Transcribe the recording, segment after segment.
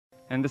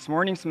And this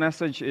morning's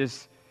message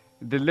is,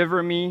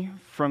 Deliver Me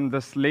from the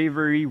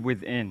Slavery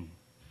Within.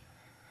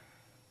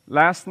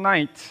 Last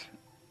night,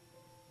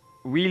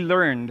 we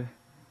learned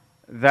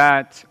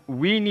that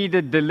we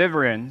needed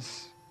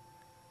deliverance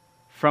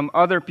from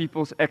other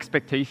people's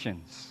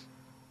expectations.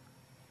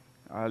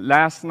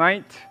 Last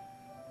night,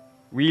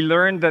 we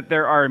learned that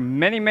there are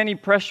many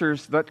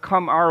pressures that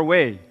come our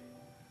way.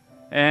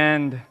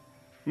 And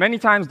many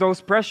times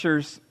those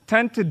pressures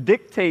tend to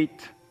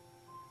dictate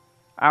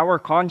our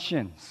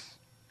conscience.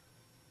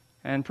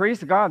 And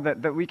praise God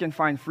that we can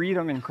find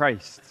freedom in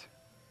Christ.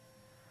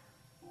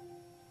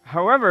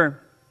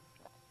 However,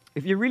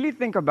 if you really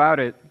think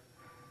about it,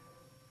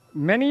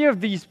 many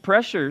of these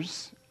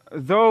pressures,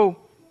 though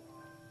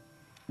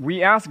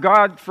we ask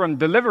God for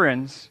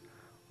deliverance,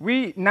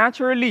 we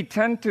naturally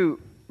tend to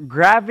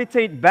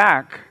gravitate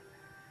back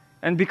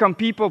and become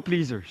people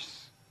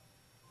pleasers.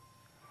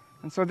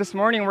 And so this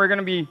morning we're going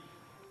to be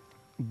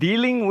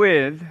dealing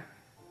with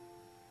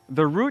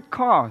the root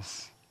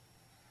cause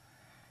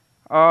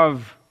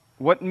of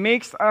what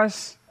makes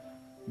us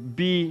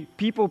be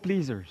people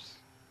pleasers,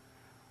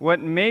 what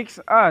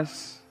makes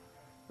us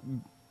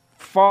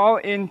fall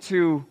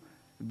into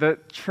the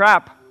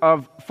trap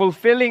of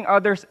fulfilling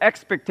others'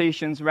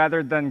 expectations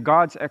rather than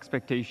God's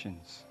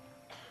expectations.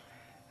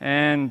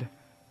 And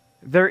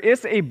there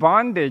is a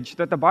bondage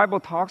that the Bible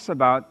talks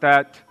about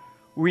that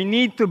we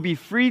need to be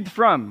freed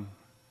from.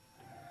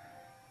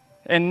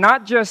 And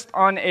not just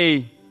on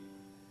a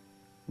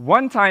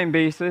one-time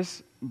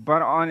basis,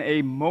 but on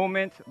a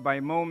moment by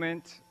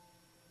moment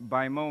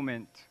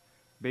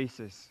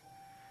basis.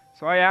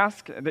 So I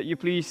ask that you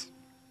please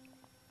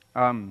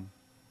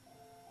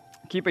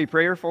keep a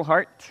prayerful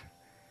heart,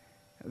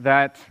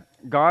 that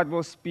God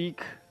will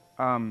speak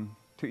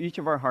to each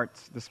of our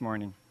hearts this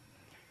morning.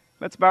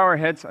 Let's bow our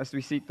heads as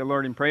we seek the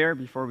Lord in prayer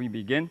before we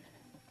begin.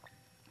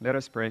 Let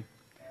us pray.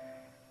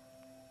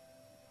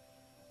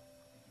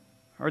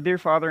 Our dear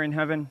Father in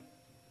heaven,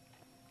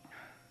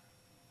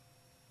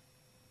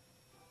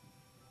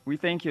 we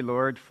thank you,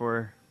 Lord,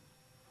 for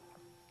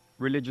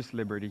religious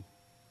liberty,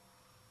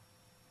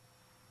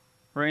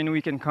 wherein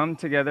we can come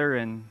together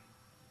and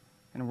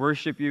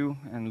worship you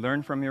and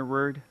learn from your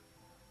word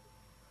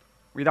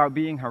without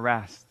being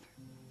harassed.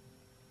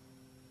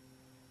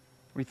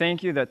 We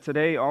thank you that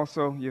today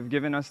also you've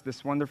given us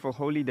this wonderful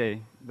holy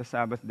day, the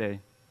Sabbath day,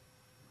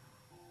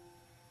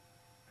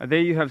 a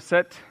day you have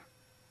set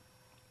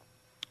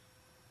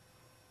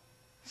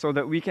so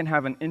that we can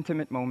have an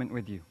intimate moment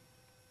with you.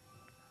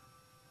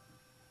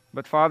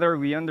 But Father,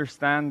 we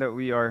understand that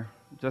we are,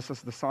 just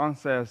as the song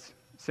says,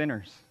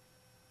 sinners.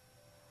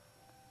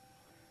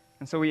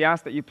 And so we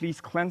ask that you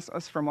please cleanse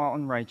us from all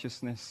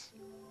unrighteousness.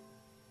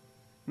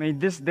 May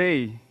this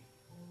day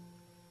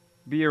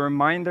be a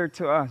reminder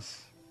to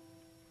us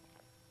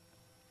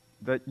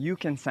that you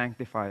can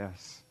sanctify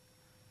us.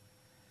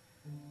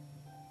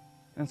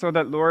 And so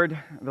that, Lord,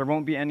 there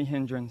won't be any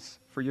hindrance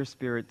for your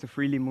Spirit to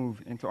freely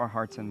move into our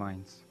hearts and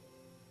minds.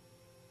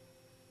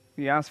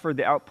 We ask for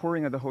the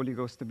outpouring of the Holy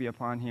Ghost to be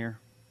upon here.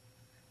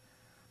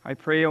 I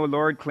pray, O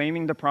Lord,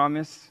 claiming the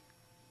promise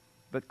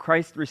that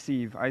Christ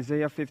received,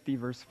 Isaiah 50,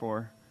 verse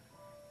 4.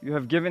 You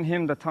have given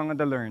him the tongue of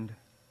the learned,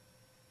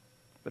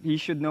 that he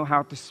should know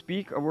how to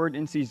speak a word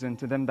in season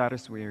to them that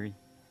is weary.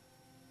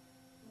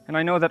 And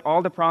I know that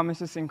all the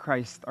promises in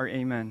Christ are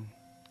amen,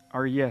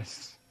 are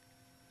yes.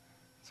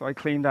 So I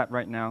claim that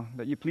right now,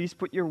 that you please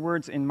put your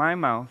words in my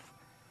mouth,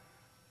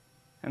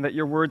 and that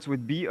your words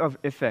would be of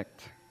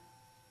effect.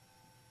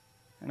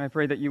 And I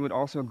pray that you would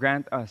also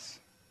grant us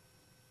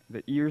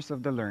the ears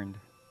of the learned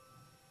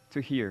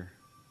to hear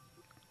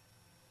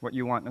what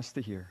you want us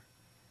to hear.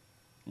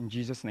 In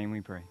Jesus' name we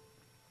pray.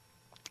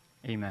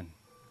 Amen.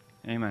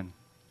 Amen.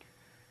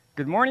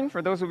 Good morning.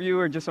 For those of you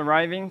who are just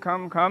arriving,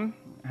 come,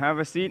 have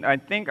a seat. I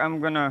think I'm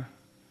gonna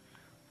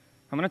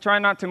try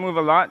not to move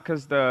a lot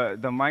because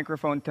the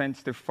microphone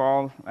tends to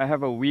fall. I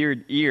have a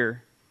weird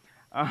ear.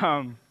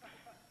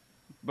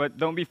 But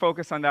don't be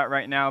focused on that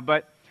right now.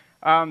 But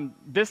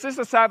this is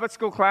a Sabbath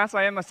school class.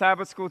 I am a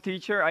Sabbath school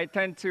teacher. I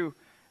tend to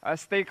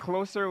stay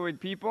closer with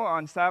people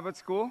on Sabbath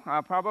school.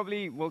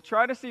 We'll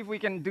try to see if we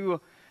can do,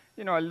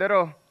 a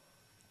little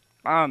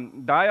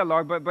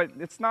dialogue, but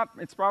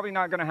it's probably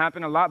not going to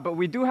happen a lot. But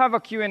we do have a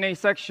Q&A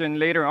section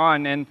later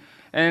on,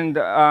 and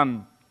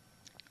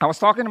I was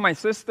talking to my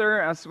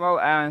sister as well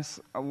as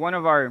one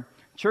of our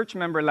church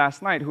member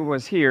last night who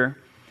was here,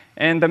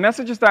 and the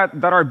messages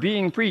that are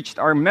being preached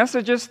are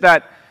messages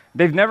that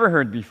they've never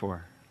heard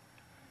before.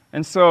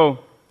 And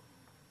so,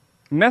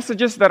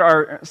 messages that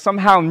are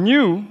somehow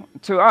new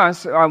to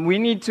us, we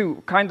need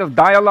to kind of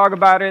dialogue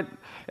about it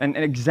and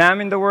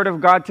examine the Word of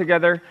God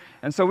together.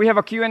 And so we have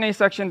a Q&A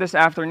section this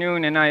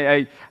afternoon, and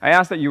I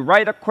ask that you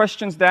write up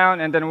questions down,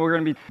 and then we're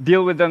going to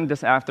deal with them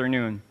this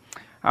afternoon.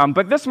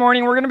 But this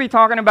morning, we're going to be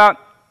talking about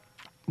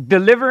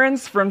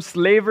deliverance from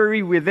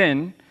slavery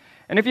within.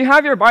 And if you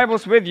have your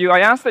Bibles with you, I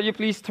ask that you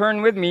please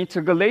turn with me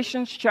to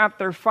Galatians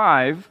chapter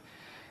 5,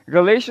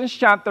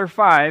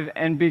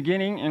 and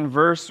beginning in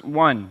verse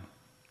 1.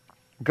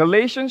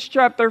 Galatians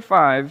chapter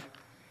 5,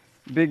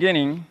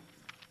 beginning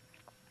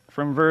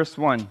from verse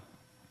 1.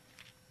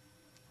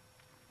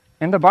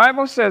 And the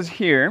Bible says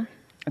here,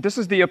 this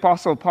is the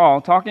Apostle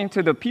Paul talking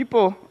to the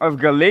people of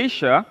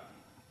Galatia.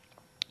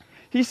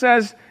 He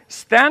says,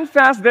 "Stand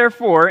fast,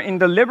 therefore, in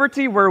the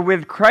liberty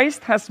wherewith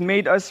Christ has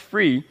made us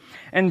free,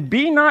 and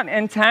be not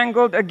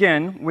entangled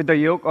again with the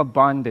yoke of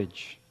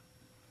bondage."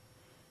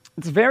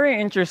 It's very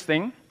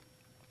interesting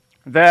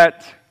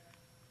that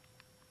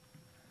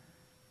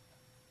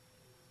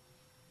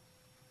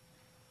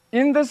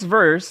in this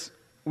verse,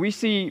 we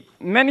see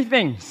many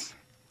things,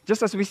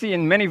 just as we see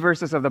in many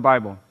verses of the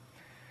Bible.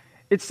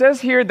 It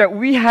says here that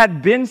we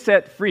had been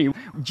set free.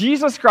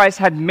 Jesus Christ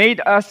had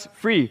made us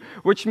free,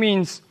 which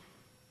means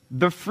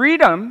the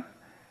freedom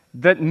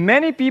that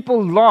many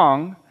people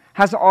long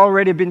has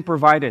already been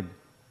provided.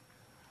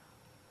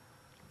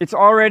 It's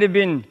already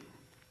been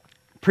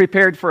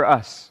prepared for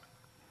us.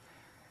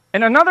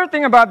 And another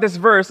thing about this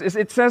verse is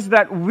it says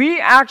that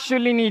we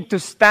actually need to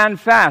stand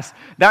fast.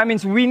 That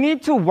means we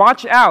need to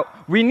watch out.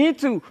 We need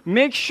to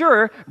make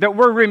sure that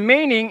we're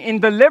remaining in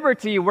the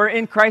liberty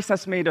wherein Christ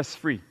has made us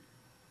free.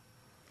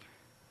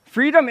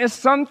 Freedom is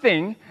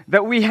something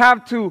that we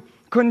have to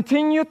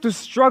continue to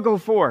struggle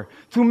for,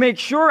 to make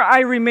sure I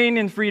remain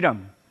in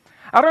freedom.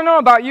 I don't know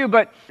about you,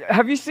 but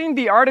have you seen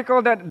the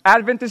article that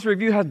Adventist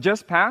Review has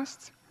just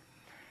passed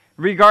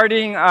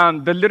regarding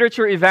the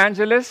literature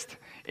evangelist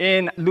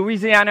in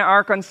Louisiana,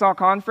 Arkansas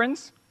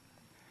conference?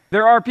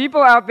 There are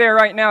people out there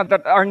right now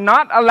that are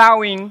not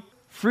allowing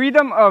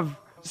freedom of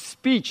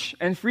speech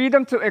and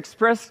freedom to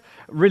express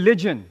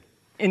religion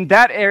in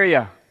that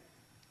area.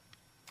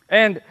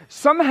 And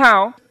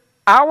somehow,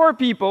 our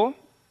people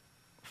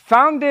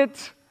found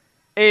it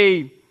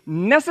a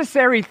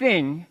necessary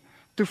thing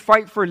to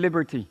fight for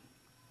liberty.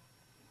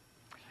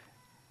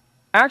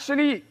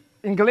 Actually,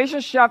 in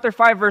Galatians chapter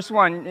 5, verse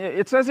 1,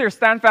 it says here,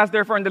 "Stand fast,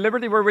 therefore, in the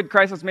liberty wherewith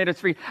Christ has made us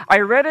free." I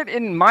read it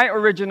in my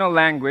original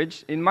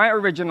language, in my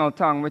original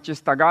tongue, which is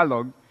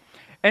Tagalog,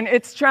 and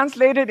it's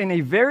translated in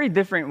a very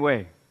different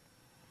way.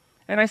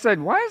 And I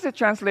said, why is it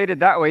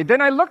translated that way?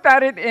 Then I looked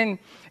at it in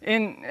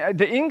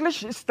the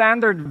English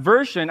Standard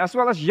Version, as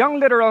well as Young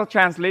Literal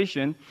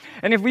Translation,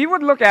 and if we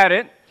would look at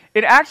it,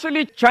 it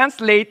actually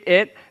translates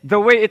it the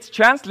way it's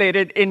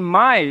translated in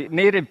my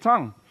native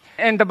tongue.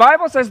 And the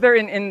Bible says there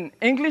in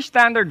English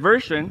Standard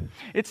Version,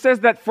 it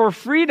says that for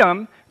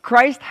freedom,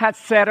 Christ has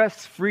set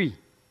us free.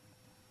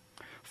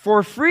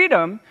 For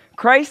freedom,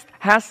 Christ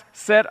has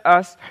set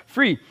us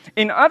free.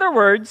 In other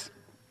words,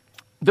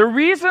 the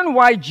reason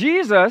why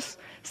Jesus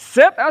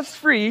set us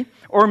free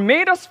or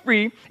made us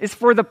free is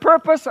for the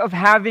purpose of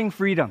having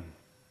freedom.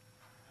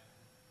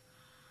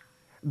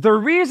 The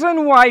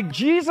reason why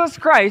Jesus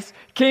Christ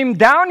came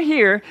down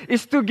here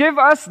is to give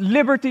us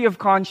liberty of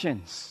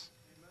conscience.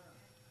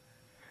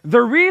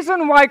 The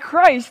reason why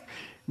Christ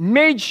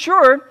made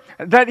sure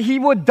that He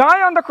would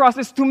die on the cross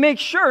is to make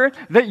sure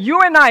that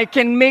you and I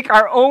can make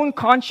our own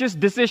conscious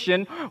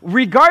decision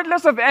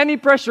regardless of any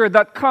pressure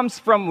that comes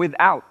from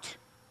without.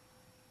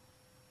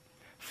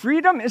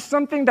 Freedom is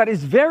something that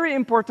is very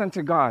important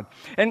to God.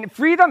 And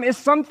freedom is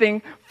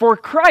something for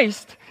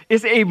Christ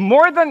is a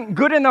more than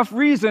good enough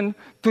reason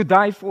to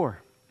die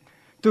for.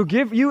 To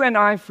give you and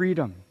I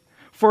freedom.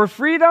 For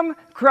freedom,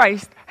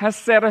 Christ has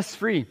set us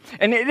free.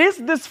 And it is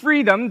this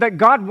freedom that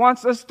God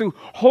wants us to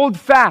hold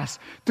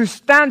fast, to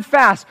stand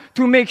fast,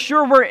 to make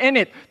sure we're in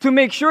it, to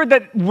make sure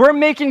that we're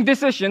making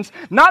decisions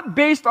not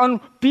based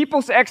on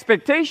people's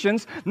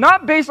expectations,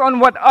 not based on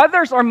what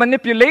others are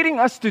manipulating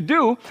us to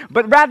do,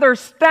 but rather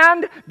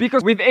stand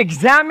because we've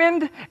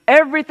examined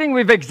everything,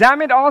 we've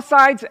examined all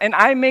sides, and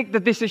I make the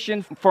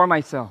decision for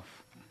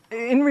myself.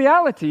 In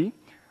reality,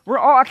 we're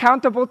all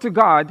accountable to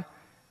God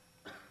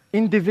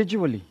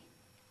individually.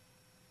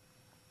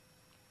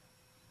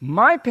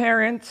 My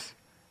parents,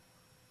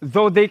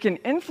 though they can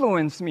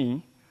influence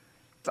me,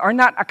 are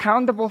not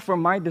accountable for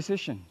my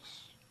decisions.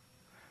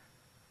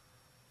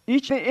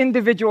 Each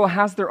individual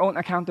has their own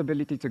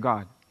accountability to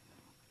God.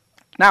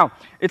 Now,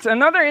 it's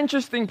another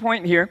interesting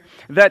point here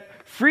that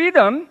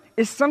freedom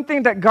is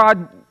something that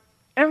God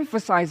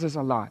emphasizes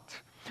a lot.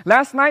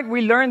 Last night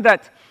we learned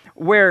that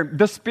where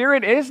the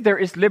Spirit is, there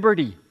is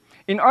liberty.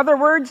 In other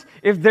words,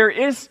 if there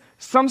is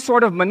some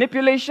sort of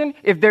manipulation,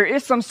 if there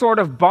is some sort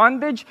of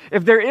bondage,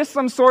 if there is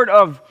some sort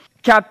of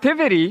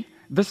captivity,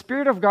 the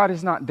Spirit of God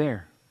is not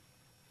there.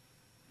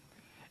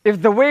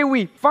 If the way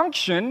we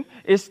function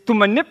is to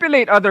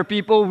manipulate other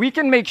people, we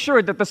can make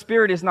sure that the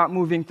Spirit is not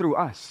moving through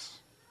us.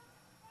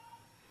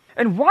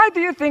 And why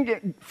do you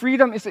think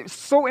freedom is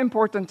so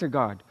important to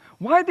God?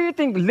 Why do you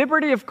think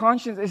liberty of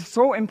conscience is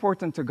so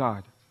important to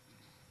God?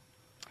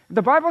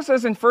 The Bible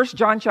says in 1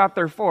 John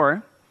chapter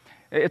 4,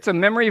 it's a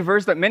memory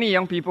verse that many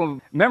young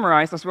people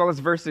memorize, as well as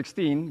verse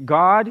 16.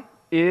 God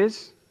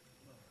is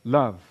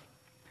love.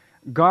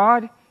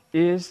 God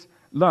is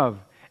love.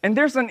 And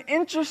there's an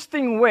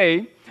interesting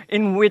way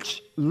in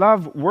which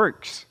love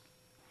works.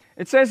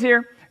 It says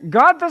here,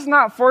 God does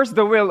not force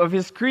the will of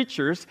His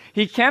creatures.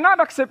 He cannot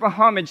accept a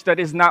homage that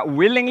is not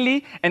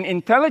willingly and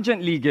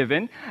intelligently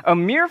given. A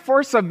mere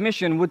forced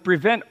submission would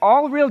prevent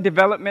all real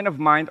development of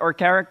mind or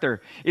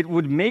character. It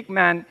would make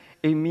man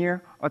a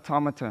mere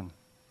automaton.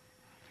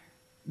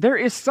 There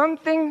is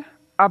something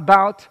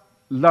about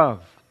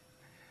love.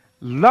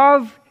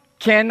 Love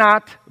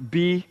cannot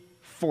be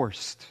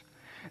forced.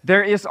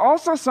 There is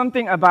also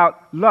something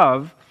about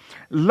love.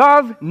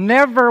 Love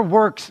never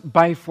works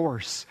by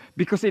force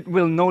because it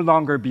will no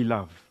longer be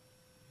love.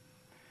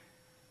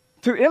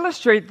 To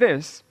illustrate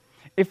this,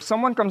 if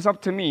someone comes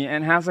up to me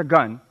and has a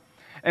gun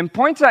and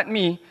points at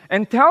me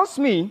and tells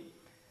me,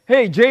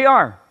 "Hey,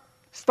 JR,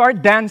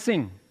 start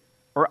dancing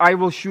or I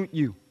will shoot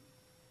you."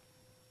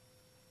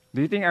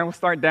 Do you think I will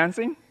start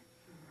dancing?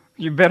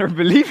 You better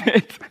believe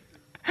it.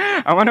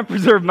 I want to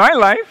preserve my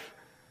life.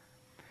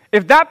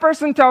 If that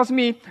person tells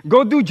me,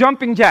 "Go do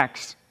jumping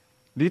jacks,"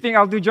 do you think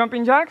I'll do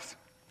jumping jacks?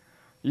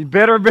 You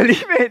better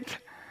believe it.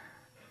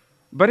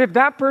 But if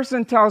that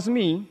person tells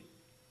me,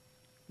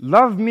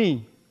 "Love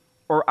me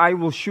or I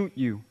will shoot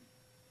you,"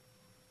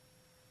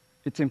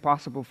 it's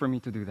impossible for me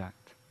to do that.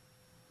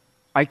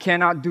 I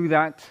cannot do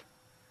that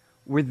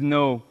with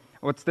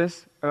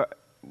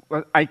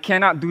I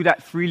cannot do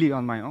that freely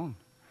on my own.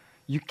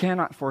 You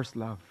cannot force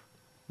love.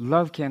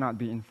 Love cannot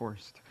be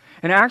enforced.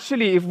 And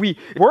actually, if we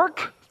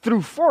work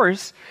through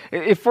force,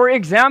 if, for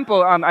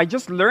example, I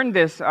just learned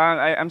this,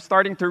 I'm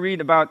starting to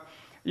read about,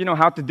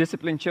 how to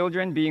discipline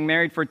children, being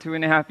married for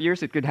 2.5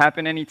 years. It could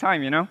happen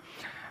anytime,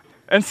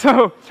 And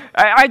so,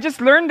 I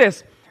just learned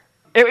this.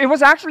 It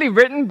was actually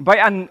written by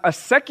a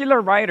secular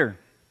writer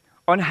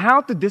on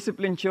how to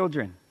discipline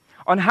children,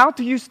 on how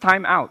to use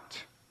time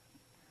out.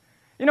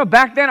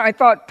 Back then I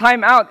thought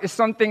time out is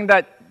something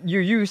that you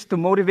use to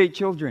motivate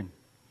children.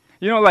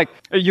 Like,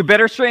 you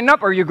better straighten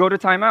up or you go to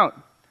time out.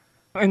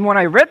 And when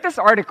I read this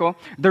article,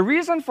 the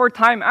reason for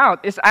time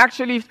out is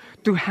actually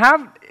to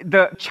have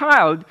the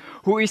child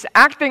who is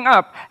acting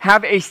up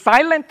have a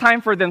silent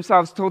time for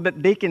themselves so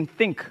that they can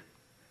think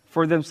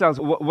for themselves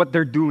what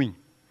they're doing.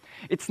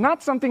 It's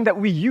not something that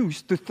we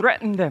use to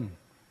threaten them.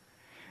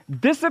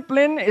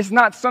 Discipline is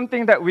not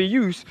something that we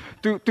use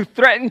to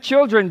threaten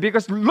children,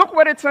 because look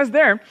what it says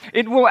there.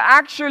 It will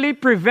actually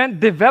prevent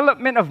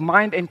development of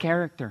mind and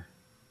character.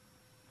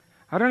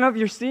 I don't know if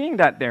you're seeing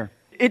that there.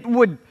 It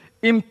would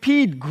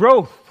impede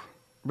growth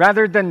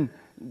rather than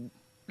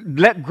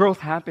let growth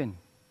happen.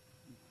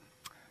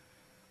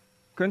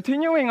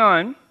 Continuing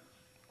on,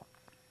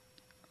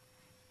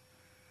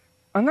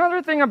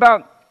 another thing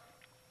about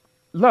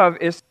love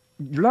is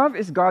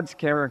God's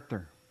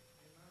character.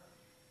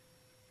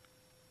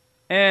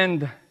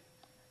 And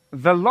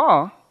the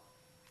law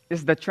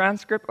is the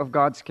transcript of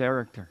God's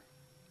character,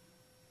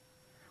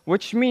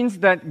 which means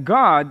that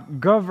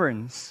God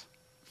governs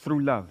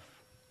through love.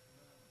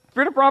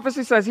 Spirit of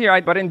Prophecy says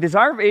here, but in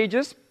Desire of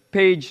Ages,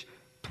 page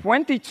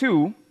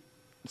 22,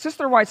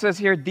 Sister White says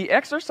here, the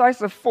exercise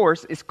of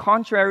force is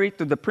contrary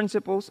to the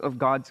principles of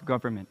God's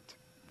government.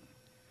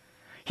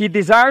 He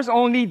desires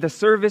only the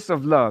service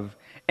of love,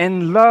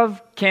 and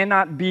love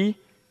cannot be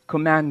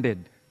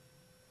commanded.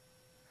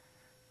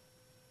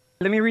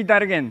 Let me read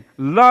that again.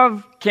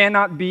 Love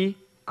cannot be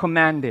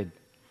commanded.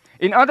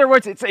 In other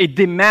words, it's a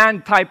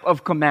demand type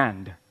of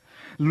command.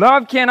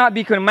 Love cannot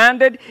be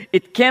commanded.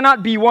 It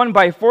cannot be won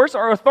by force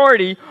or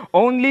authority.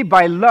 Only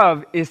by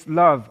love is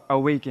love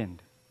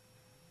awakened.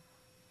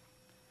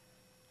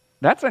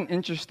 That's an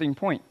interesting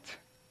point.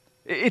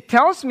 It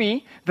tells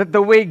me that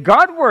the way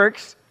God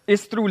works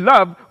is through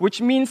love, which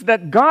means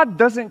that God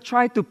doesn't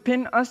try to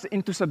pin us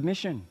into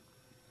submission.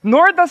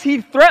 Nor does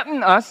He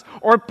threaten us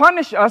or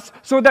punish us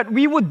so that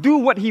we would do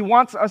what He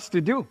wants us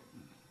to do.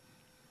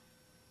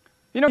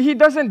 He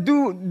doesn't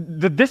do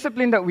the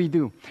discipline that we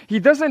do. He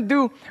doesn't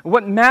do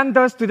what man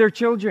does to their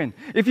children.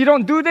 If you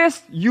don't do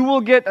this, you will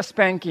get a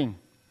spanking.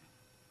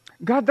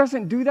 God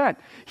doesn't do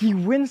that. He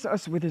wins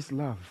us with His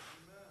love.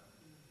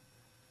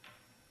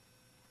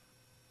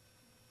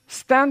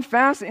 Stand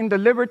fast in the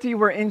liberty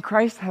wherein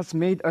Christ has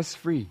made us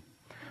free.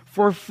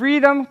 For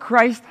freedom,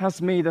 Christ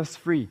has made us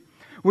free.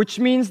 Which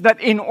means that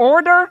in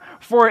order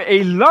for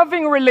a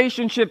loving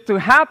relationship to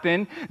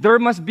happen, there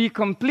must be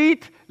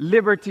complete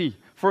liberty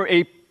for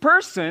a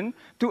person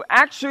to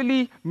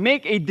actually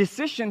make a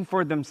decision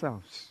for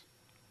themselves.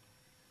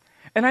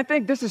 And I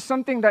think this is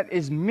something that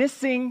is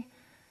missing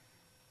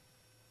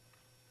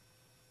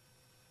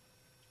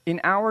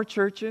in our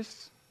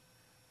churches,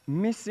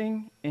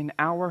 missing in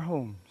our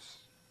homes,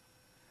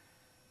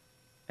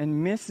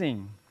 and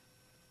missing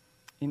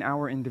in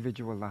our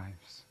individual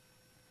lives.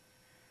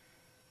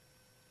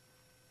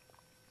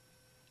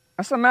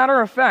 As a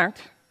matter of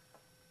fact,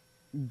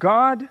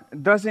 God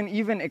doesn't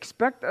even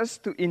expect us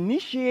to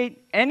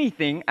initiate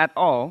anything at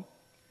all,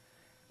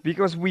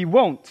 because we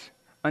won't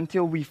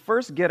until we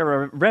first get a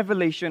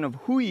revelation of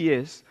who He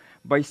is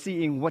by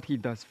seeing what He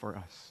does for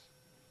us.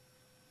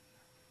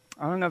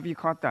 I don't know if you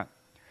caught that.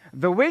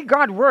 The way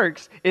God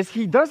works is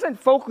He doesn't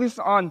focus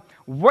on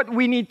what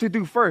we need to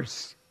do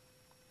first.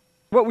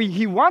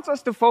 He wants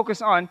us to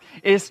focus on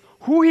is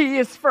who He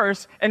is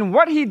first and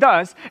what He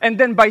does. And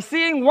then by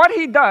seeing what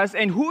He does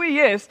and who He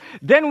is,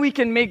 then we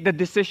can make the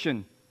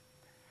decision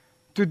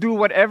to do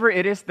whatever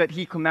it is that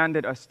He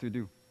commanded us to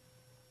do.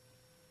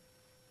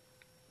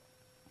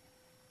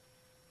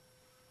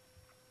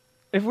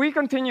 If we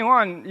continue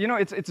on,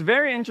 it's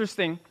very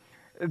interesting.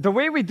 The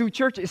way we do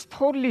church is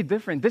totally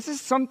different. This is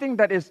something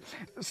that is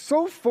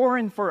so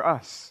foreign for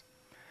us.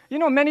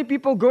 Many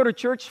people go to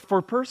church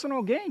for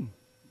personal gain.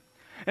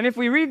 And if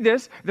we read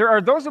this, there are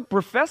those who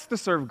profess to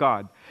serve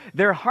God.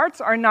 Their hearts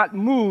are not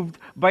moved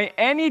by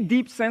any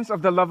deep sense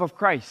of the love of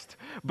Christ,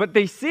 but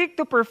they seek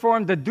to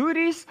perform the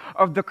duties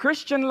of the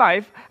Christian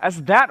life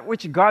as that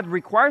which God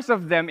requires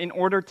of them in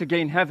order to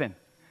gain heaven.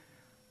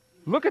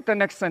 Look at the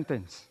next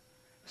sentence.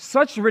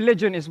 Such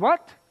religion is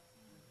what?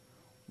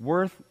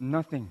 Worth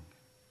nothing.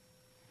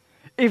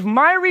 If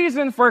my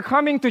reason for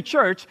coming to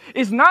church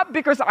is not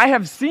because I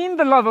have seen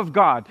the love of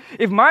God,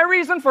 if my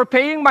reason for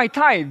paying my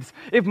tithes,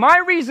 if my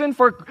reason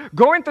for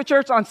going to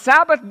church on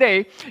Sabbath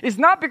day is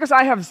not because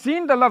I have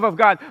seen the love of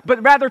God,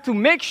 but rather to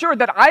make sure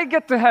that I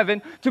get to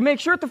heaven, to make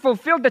sure to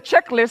fulfill the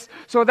checklist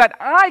so that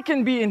I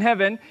can be in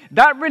heaven,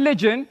 that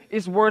religion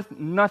is worth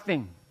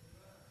nothing.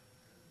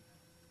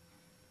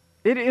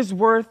 It is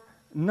worth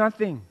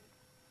nothing.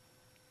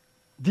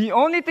 The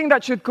only thing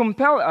that should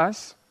compel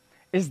us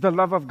is the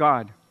love of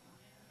God.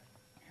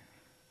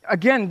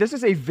 Again, this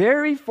is a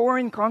very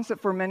foreign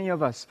concept for many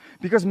of us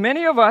because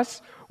many of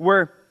us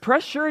were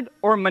pressured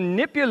or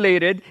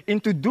manipulated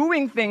into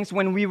doing things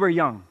when we were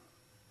young.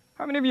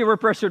 How many of you were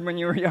pressured when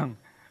you were young?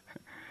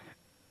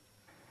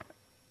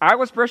 I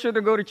was pressured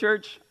to go to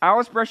church. I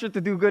was pressured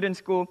to do good in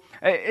school.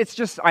 It's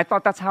just, I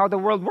thought that's how the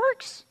world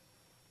works.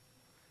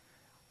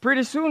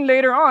 Pretty soon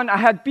later on, I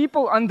had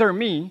people under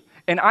me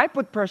and I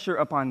put pressure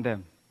upon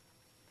them.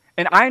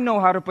 And I know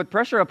how to put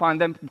pressure upon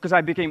them because I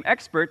became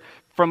expert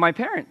from my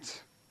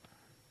parents.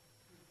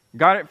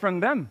 Got it from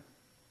them.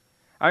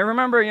 I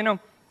remember,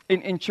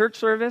 in church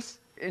service,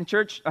 in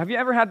church, have you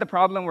ever had the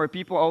problem where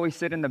people always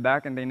sit in the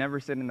back and they never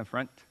sit in the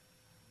front?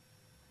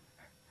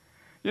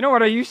 You know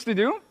what I used to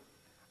do?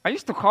 I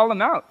used to call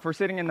them out for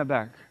sitting in the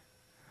back.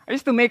 I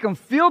used to make them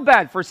feel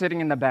bad for sitting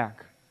in the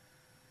back.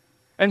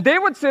 And they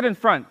would sit in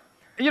front.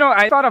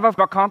 I thought I've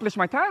accomplished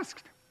my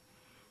task.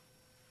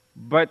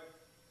 But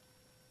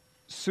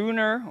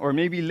sooner or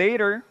maybe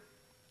later,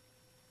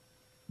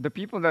 the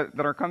people that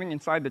are coming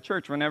inside the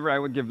church, whenever I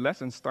would give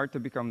lessons, start to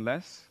become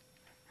less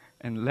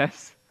and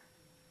less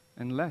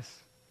and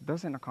less. It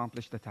doesn't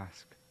accomplish the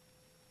task.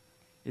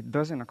 It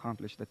doesn't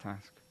accomplish the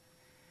task.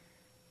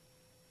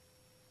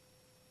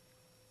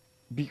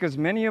 Because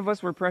many of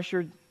us were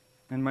pressured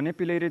and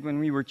manipulated when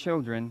we were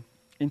children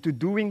into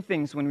doing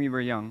things when we were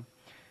young,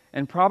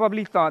 and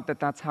probably thought that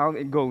that's how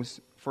it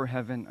goes for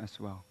heaven as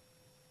well.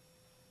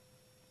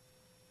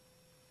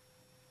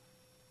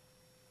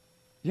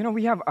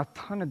 We have a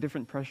ton of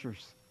different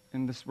pressures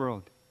in this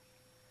world.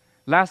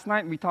 Last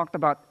night, we talked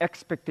about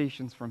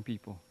expectations from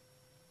people.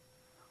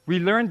 We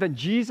learned that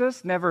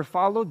Jesus never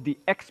followed the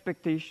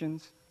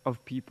expectations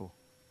of people.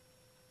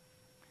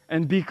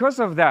 And because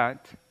of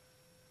that,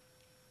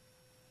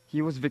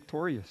 He was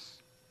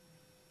victorious.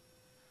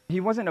 He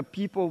wasn't a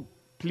people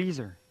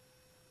pleaser.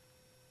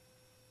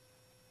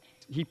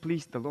 He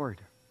pleased the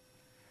Lord.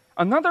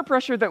 Another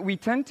pressure that we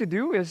tend to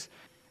do is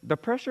the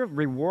pressure of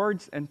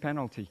rewards and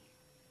penalty.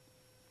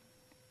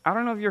 I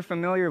don't know if you're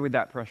familiar with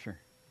that pressure.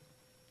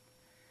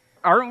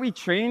 Aren't we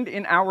trained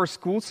in our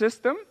school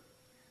system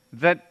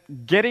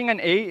that getting an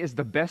A is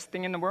the best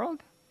thing in the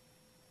world?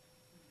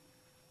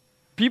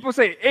 People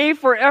say A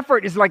for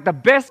effort is like the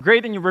best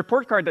grade in your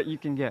report card that you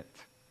can get.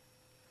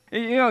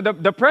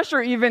 The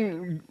pressure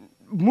even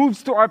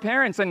moves to our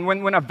parents. And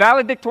when a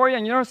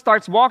valedictorian,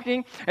 starts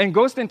walking and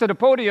goes into the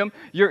podium,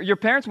 your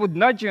parents would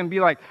nudge you and be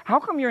like,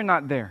 how come you're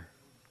not there?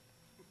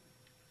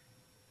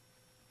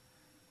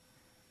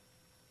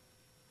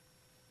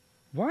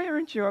 Why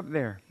aren't you up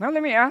there? Now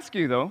let me ask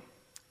you though,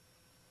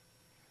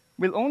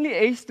 will only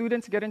A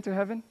students get into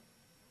heaven?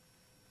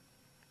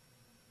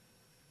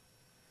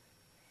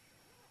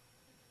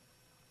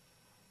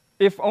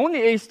 If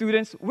only A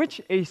students, which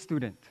A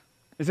student?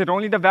 Is it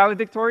only the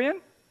valedictorian?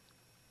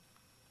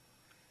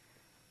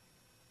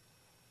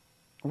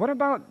 What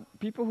about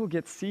people who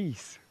get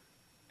C's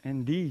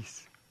and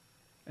D's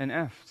and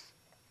F's?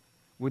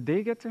 Would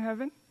they get to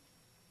heaven?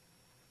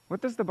 What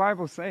does the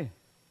Bible say?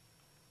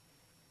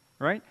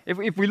 Right?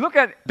 If we look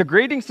at the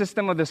grading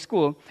system of the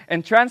school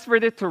and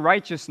transferred it to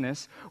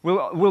righteousness,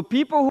 will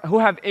people who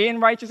have A in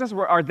righteousness,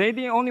 are they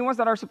the only ones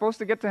that are supposed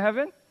to get to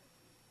heaven?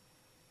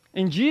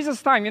 In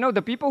Jesus' time,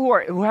 the people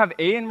who have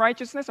A in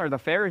righteousness are the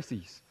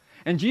Pharisees.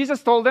 And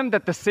Jesus told them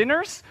that the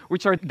sinners,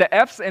 which are the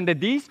F's and the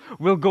D's,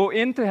 will go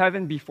into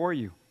heaven before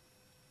you.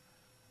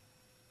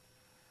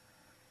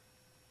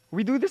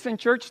 We do this in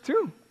church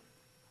too.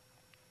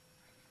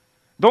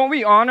 Don't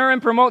we honor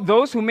and promote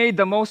those who made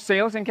the most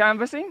sales in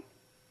canvassing?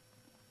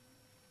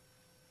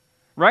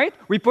 Right?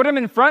 We put them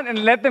in front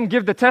and let them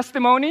give the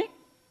testimony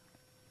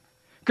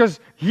because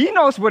he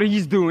knows what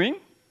he's doing.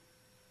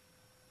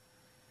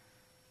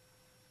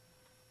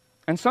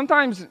 And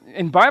sometimes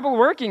in Bible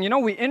working,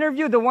 we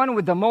interview the one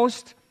with the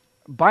most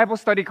Bible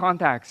study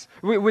contacts,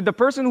 with the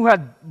person who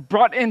had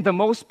brought in the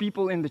most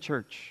people in the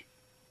church.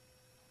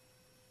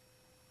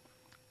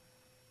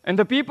 And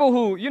the people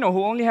who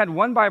only had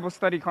one Bible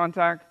study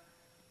contact,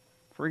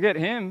 forget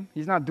him.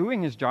 He's not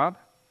doing his job.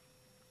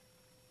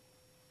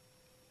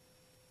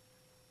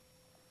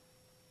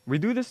 We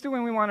do this too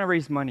when we want to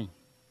raise money.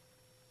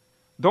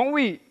 Don't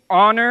we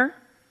honor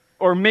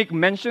or make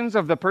mentions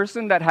of the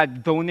person that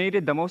had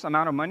donated the most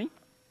amount of money?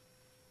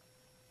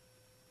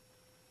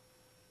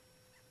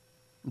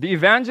 The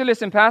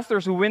evangelists and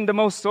pastors who win the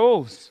most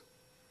souls,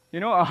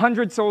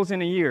 100 souls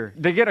in a year,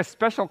 they get a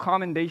special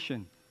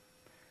commendation.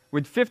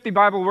 With 50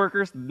 Bible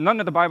workers, none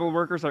of the Bible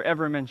workers are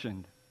ever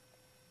mentioned.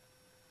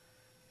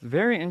 It's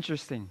very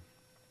interesting.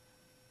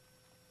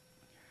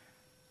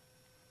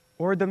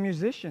 Or the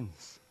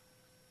musicians.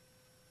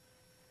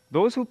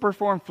 Those who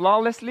perform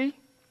flawlessly,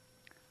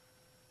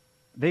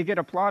 they get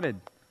applauded.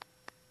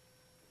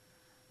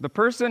 The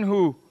person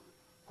who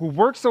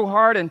worked so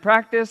hard and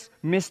practiced,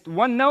 missed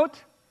one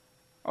note,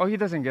 he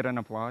doesn't get an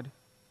applaud.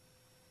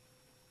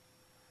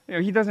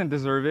 He doesn't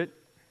deserve it.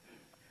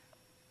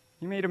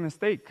 He made a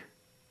mistake.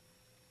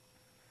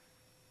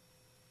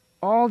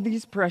 All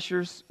these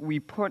pressures we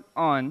put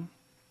on,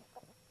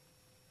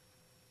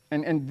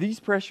 and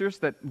these pressures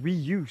that we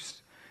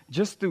use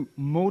just to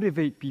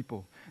motivate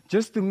people,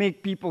 just to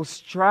make people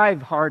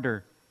strive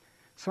harder,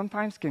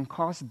 sometimes can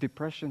cause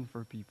depression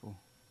for people.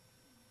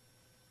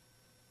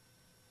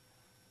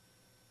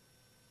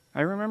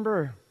 I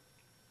remember,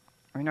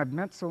 I've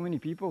met so many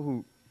people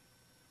who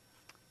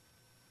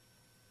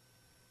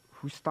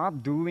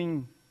stopped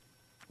doing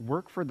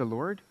work for the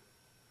Lord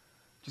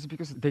just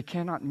because they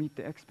cannot meet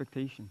the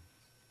expectations.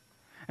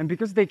 And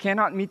because they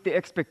cannot meet the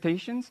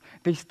expectations,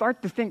 they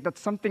start to think that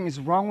something is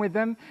wrong with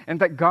them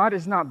and that God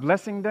is not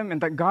blessing them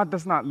and that God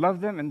does not love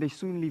them, and they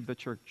soon leave the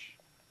church.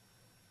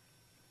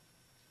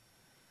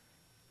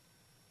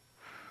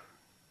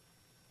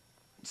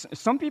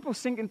 Some people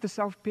sink into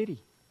self-pity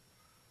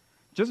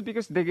just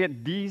because they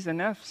get D's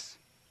and F's.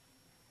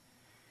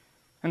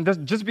 And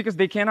just because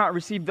they cannot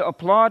receive the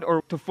applaud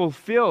or to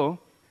fulfill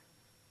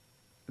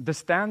the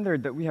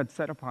standard that we had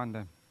set upon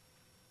them.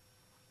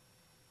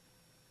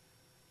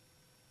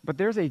 But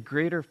there's a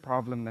greater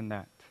problem than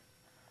that.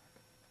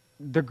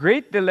 The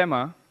great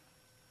dilemma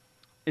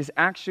is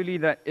actually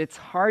that it's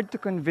hard to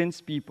convince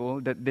people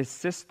that this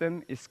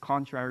system is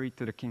contrary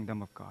to the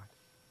kingdom of God.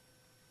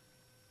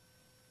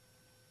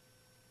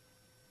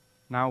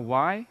 Now,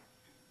 why?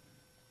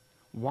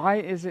 Why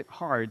is it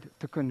hard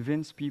to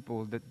convince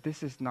people that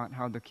this is not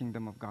how the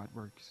kingdom of God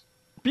works?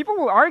 People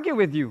will argue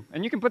with you,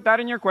 and you can put that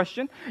in your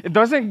question.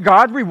 Doesn't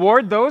God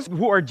reward those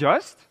who are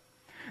just?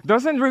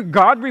 Doesn't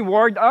God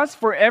reward us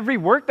for every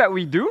work that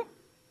we do?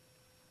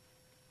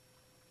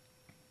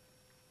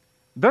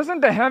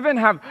 Doesn't the heaven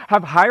have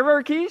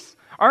hierarchies?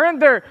 Aren't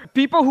there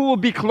people who will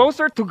be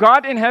closer to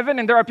God in heaven,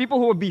 and there are people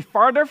who will be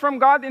farther from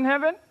God in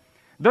heaven?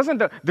 Doesn't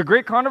the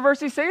great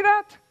controversy say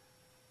that?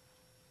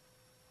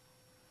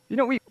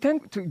 We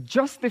tend to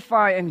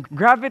justify and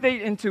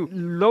gravitate into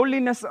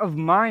lowliness of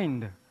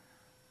mind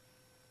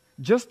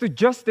just to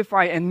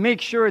justify and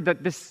make sure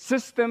that this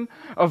system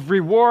of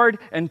reward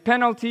and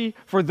penalty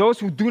for those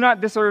who do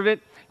not deserve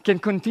it can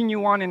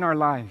continue on in our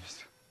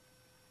lives.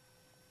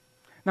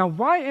 Now,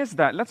 why is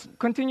that? Let's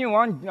continue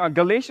on.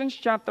 Galatians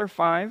chapter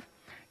 5.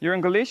 You're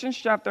in Galatians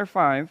chapter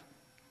 5,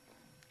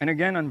 and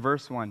again on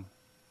verse 1.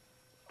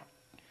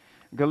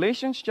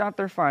 Galatians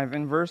chapter 5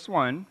 and verse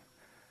 1.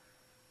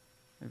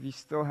 If you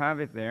still have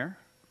it there.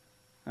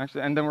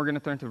 Actually, and then we're going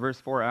to turn to verse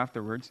 4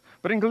 afterwards.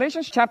 But in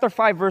Galatians chapter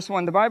 5, verse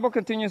 1, the Bible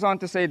continues on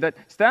to say that,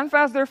 "Stand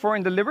fast, therefore,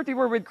 in the liberty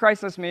wherewith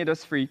Christ has made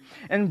us free,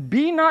 and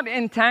be not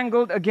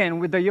entangled again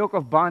with the yoke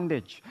of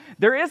bondage."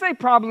 There is a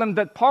problem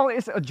that Paul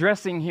is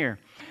addressing here.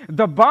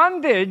 The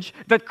bondage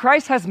that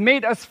Christ has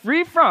made us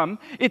free from,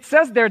 it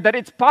says there that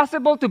it's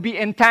possible to be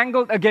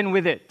entangled again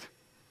with it.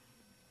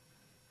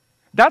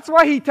 That's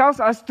why he tells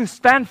us to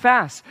stand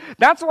fast.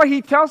 That's why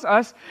he tells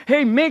us,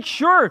 hey, make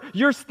sure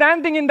you're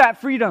standing in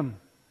that freedom.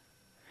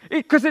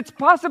 Because it's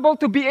possible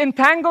to be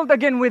entangled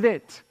again with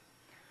it.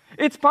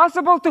 It's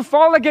possible to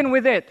fall again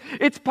with it.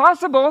 It's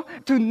possible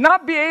to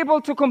not be able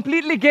to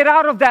completely get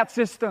out of that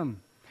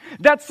system.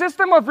 That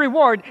system of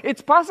reward,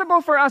 it's possible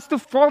for us to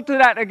fall to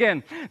that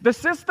again. The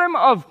system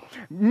of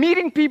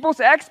meeting people's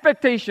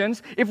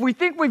expectations, if we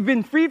think we've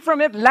been freed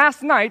from it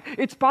last night,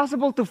 it's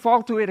possible to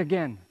fall to it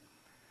again.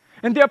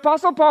 And the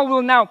Apostle Paul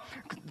will now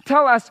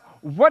tell us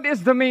what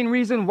is the main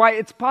reason why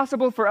it's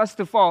possible for us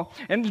to fall.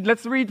 And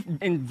let's read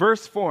in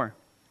verse 4.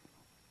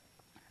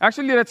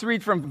 Actually, let's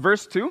read from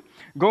verse 2,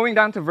 going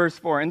down to verse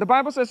 4. And the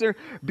Bible says here,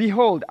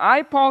 "Behold,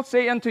 I, Paul,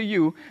 say unto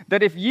you,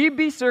 that if ye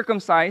be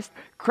circumcised,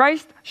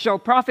 Christ shall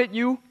profit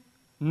you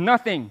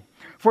nothing.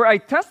 For I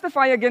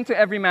testify again to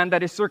every man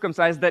that is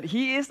circumcised, that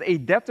he is a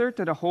debtor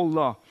to the whole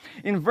law."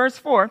 In verse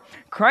 4,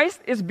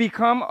 "Christ is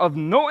become of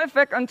no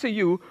effect unto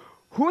you,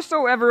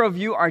 Whosoever of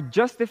you are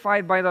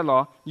justified by the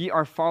law, ye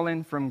are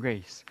fallen from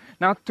grace.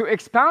 Now, to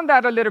expound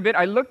that a little bit,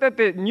 I looked at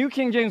the New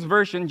King James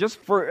Version just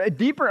for a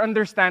deeper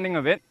understanding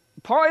of it.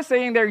 Paul is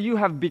saying there, you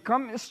have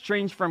become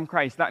estranged from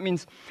Christ. That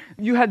means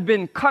you had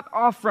been cut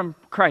off from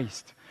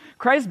Christ.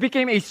 Christ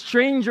became a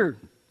stranger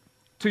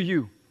to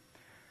you.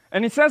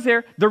 And it says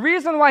here, the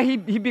reason why he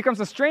becomes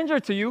a stranger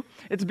to you,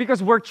 it's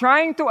because we're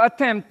trying to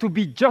attempt to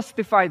be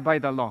justified by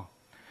the law.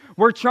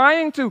 We're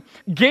trying to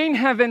gain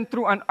heaven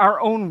through our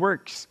own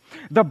works.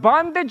 The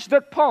bondage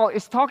that Paul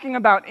is talking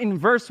about in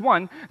verse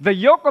 1, the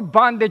yoke of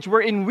bondage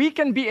wherein we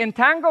can be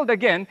entangled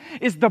again,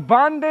 is the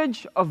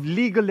bondage of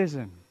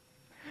legalism.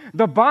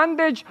 The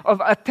bondage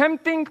of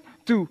attempting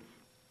to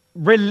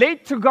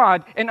relate to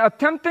God and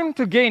attempting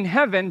to gain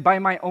heaven by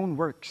my own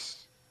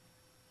works.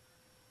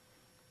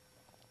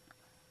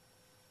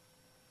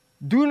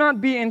 Do not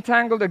be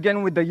entangled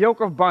again with the yoke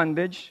of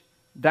bondage,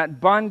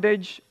 that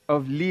bondage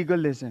of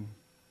legalism.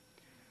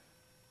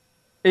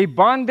 A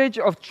bondage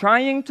of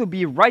trying to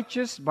be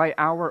righteous by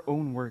our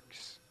own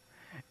works.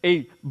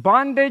 A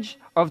bondage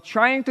of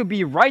trying to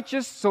be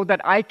righteous so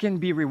that I can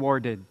be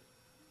rewarded.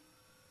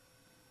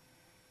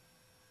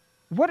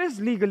 What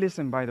is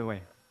legalism, by the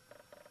way?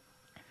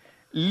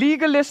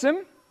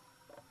 Legalism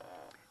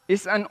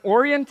is an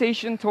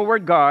orientation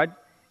toward God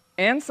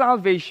and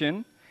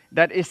salvation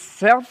that is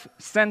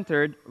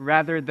self-centered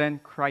rather than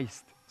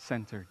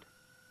Christ-centered.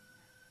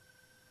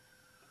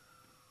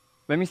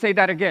 Let me say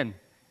that again.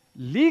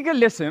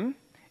 Legalism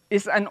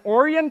is an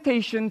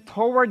orientation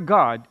toward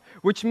God,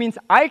 which means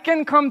I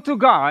can come to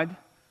God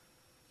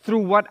through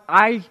what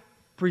I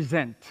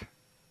present.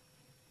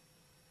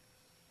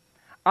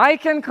 I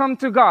can come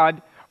to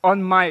God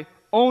on my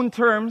own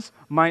terms,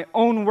 my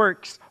own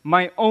works,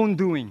 my own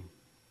doing.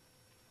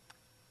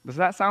 Does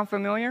that sound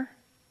familiar?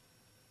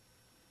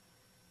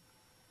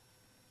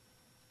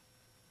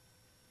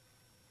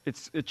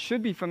 It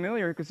should be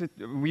familiar because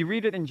we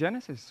read it in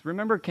Genesis.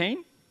 Remember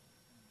Cain?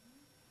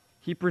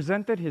 He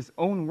presented his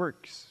own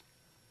works,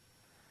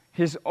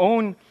 his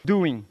own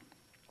doing.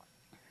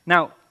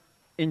 Now,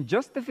 in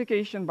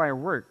justification by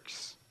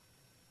works,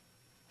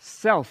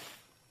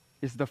 self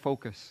is the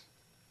focus,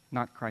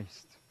 not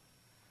Christ.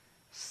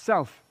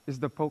 Self is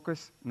the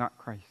focus, not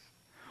Christ.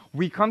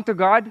 We come to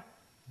God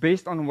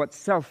based on what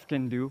self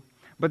can do,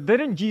 but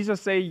didn't Jesus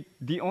say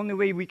the only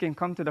way we can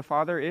come to the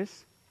Father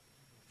is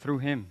through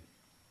Him?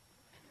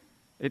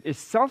 It is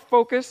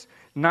self-focus,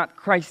 not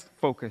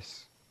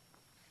Christ-focus.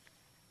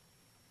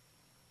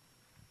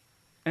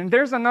 And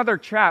there's another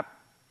trap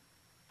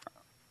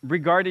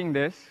regarding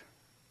this.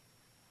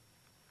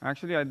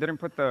 Actually, I didn't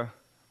put the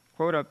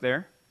quote up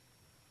there.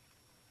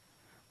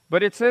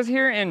 But it says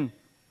here in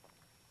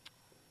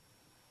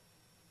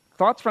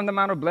Thoughts from the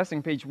Mount of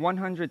Blessing, page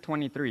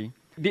 123,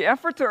 the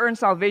effort to earn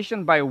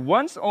salvation by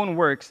one's own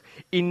works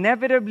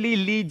inevitably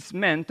leads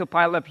men to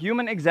pile up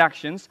human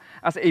exactions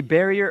as a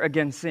barrier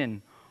against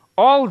sin.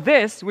 All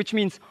this, which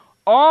means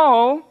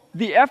all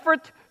the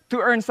effort to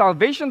earn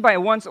salvation by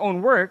one's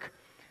own work,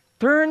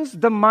 turns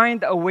the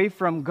mind away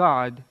from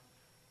God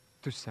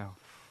to self.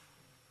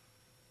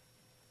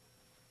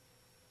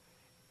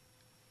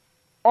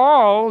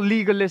 All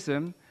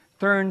legalism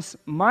turns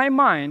my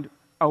mind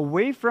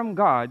away from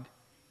God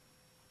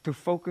to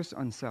focus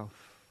on self.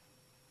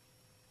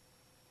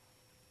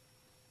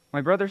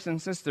 My brothers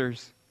and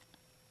sisters,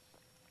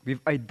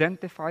 we've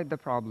identified the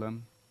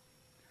problem,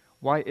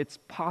 why it's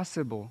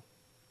possible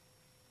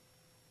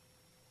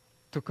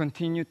to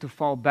continue to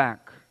fall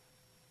back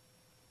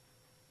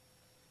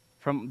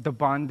from the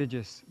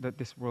bondages that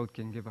this world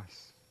can give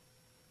us.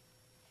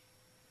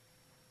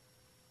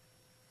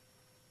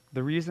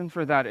 The reason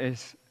for that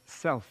is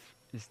self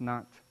is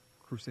not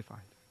crucified.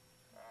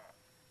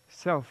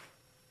 Self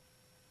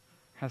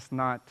has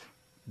not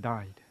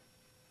died.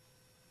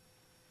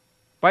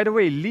 By the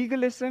way,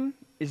 legalism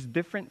is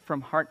different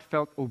from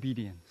heartfelt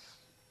obedience.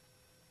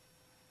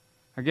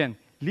 Again,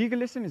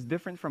 legalism is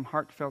different from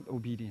heartfelt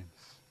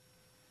obedience.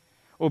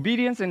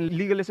 Obedience and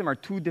legalism are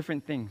two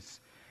different things.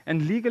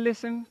 And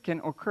legalism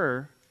can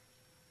occur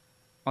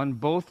on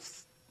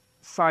both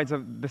sides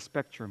of the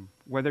spectrum,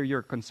 whether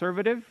you're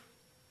conservative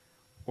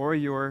or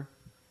you're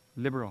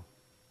liberal.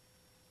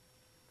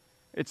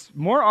 It's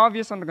more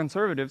obvious on the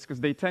conservatives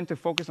because they tend to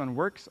focus on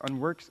works, on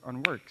works,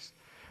 on works.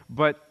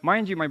 But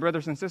mind you, my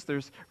brothers and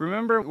sisters,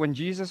 remember when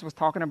Jesus was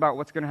talking about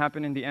what's going to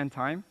happen in the end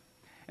time?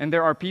 And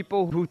there are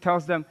people who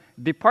tells them,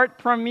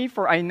 "Depart from me,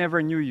 for I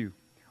never knew you."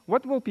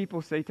 What will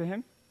people say to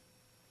him?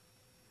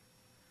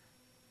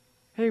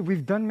 Hey,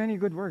 we've done many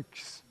good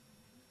works.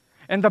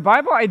 And the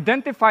Bible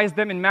identifies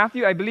them in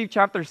Matthew, I believe,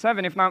 chapter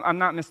 7, if I'm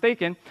not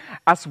mistaken,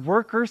 as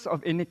workers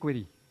of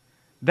iniquity.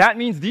 That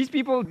means these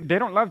people, they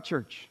don't love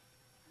church.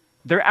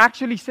 They're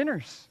actually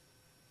sinners.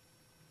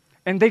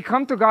 And they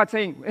come to God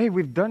saying, hey,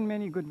 we've done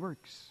many good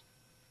works.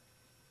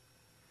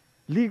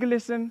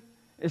 Legalism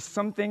is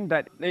something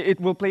that it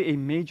will play a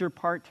major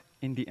part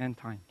in the end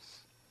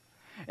times.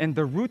 And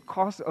the root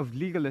cause of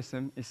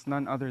legalism is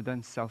none other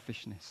than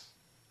selfishness.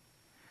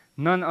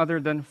 None other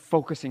than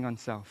focusing on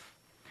self.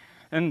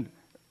 And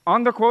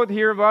On the quote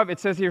here above, it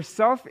says here,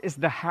 self is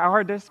the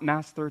hardest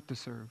master to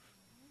serve.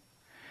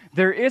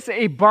 There is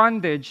a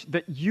bondage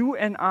that you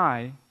and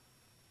I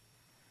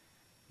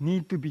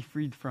need to be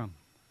freed from.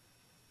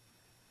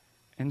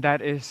 And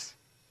that is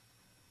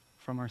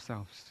from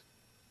ourselves.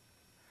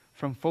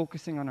 From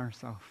focusing on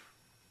ourselves.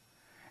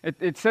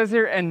 It says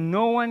here, and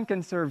no one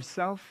can serve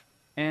self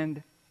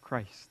and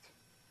Christ.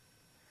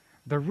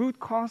 The root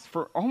cause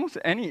for almost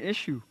any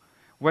issue,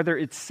 whether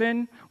it's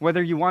sin,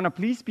 whether you want to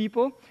please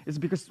people, is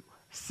because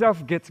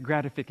self gets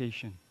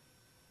gratification.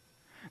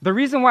 The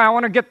reason why I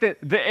want to get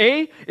the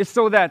A is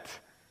so that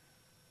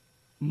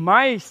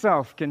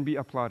myself can be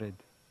applauded.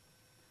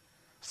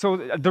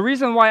 So the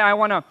reason why I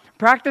want to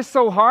practice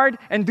so hard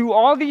and do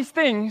all these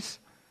things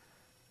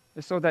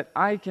is so that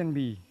I can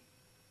be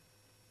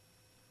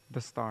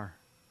the star.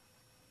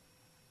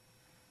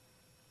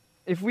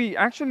 If we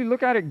actually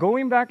look at it,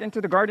 going back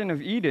into the Garden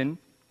of Eden,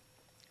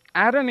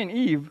 Adam and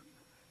Eve,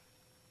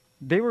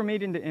 they were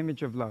made in the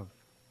image of love.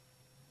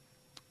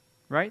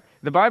 Right?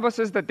 The Bible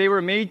says that they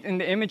were made in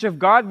the image of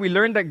God. We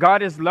learned that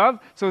God is love,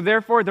 so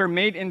therefore they're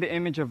made in the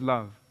image of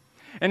love.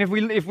 And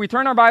if we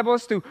turn our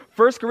Bibles to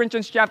 1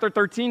 Corinthians chapter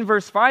 13,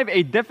 verse 5,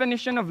 a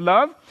definition of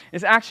love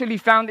is actually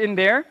found in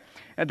there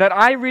that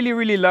I really,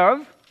 really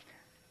love.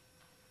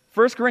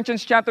 1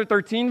 Corinthians chapter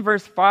 13,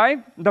 verse 5,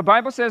 the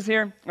Bible says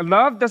here,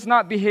 love does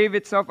not behave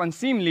itself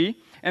unseemly.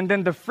 And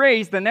then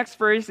the next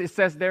phrase, it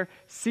says there,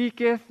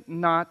 seeketh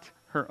not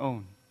her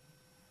own.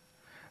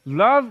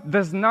 Love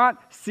does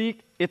not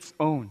seek its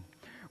own.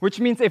 Which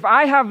means if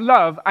I have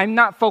love, I'm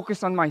not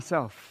focused on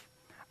myself.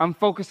 I'm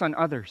focused on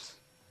others.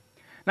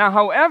 Now,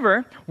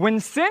 however, when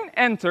sin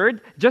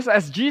entered, just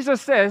as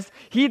Jesus says,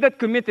 he that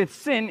committeth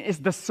sin is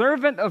the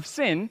servant of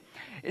sin.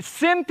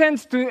 Sin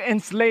tends to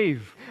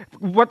enslave.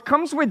 What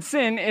comes with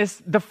sin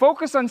is the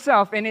focus on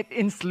self, and it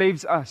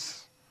enslaves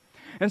us.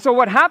 And so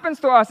what happens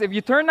to us, if you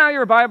turn now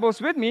your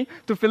Bibles with me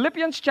to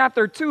Philippians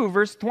chapter 2,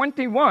 verse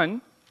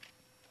 21,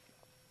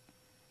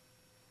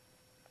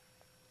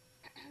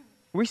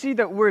 we see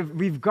that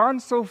we've gone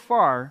so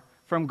far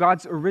from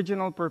God's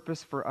original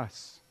purpose for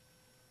us.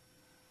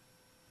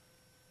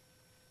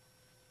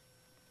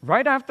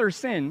 Right after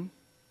sin,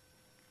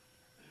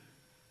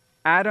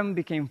 Adam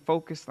became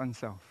focused on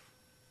self.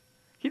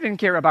 He didn't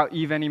care about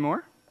Eve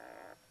anymore.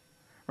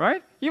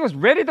 Right? He was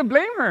ready to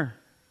blame her.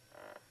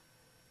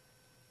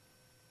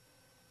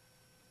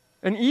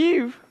 And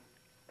Eve,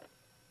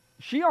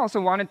 she also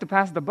wanted to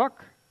pass the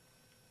buck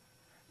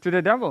to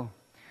the devil.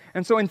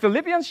 And so in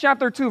Philippians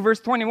chapter 2, verse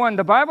 21,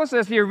 the Bible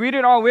says here, read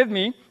it all with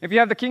me, if you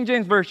have the King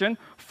James Version,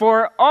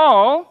 for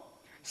all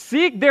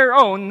seek their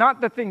own, not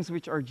the things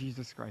which are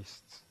Jesus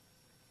Christ's.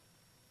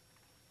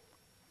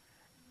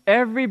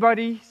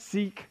 Everybody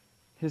seek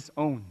his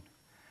own.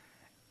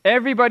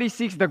 Everybody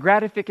seeks the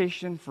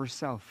gratification for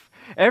self.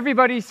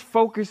 Everybody's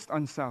focused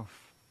on self.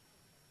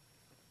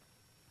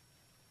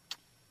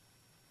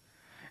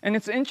 And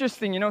it's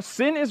interesting,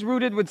 sin is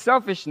rooted with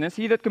selfishness.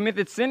 He that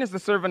committeth sin is the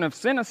servant of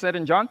sin, as said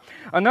in John.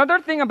 Another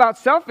thing about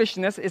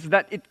selfishness is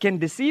that it can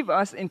deceive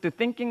us into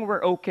thinking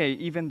we're okay,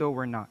 even though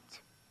we're not.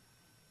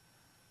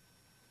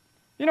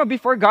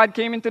 Before God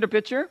came into the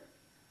picture,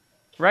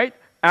 right?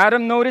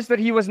 Adam noticed that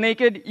he was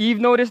naked. Eve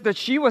noticed that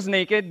she was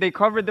naked. They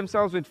covered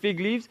themselves with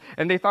fig leaves,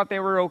 and they thought they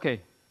were okay.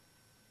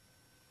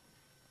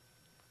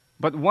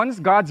 But once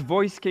God's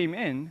voice came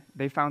in,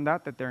 they found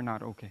out that they're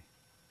not okay.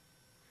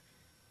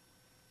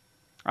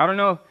 I don't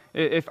know,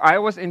 if I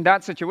was in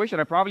that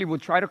situation, I probably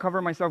would try to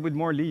cover myself with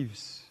more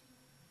leaves.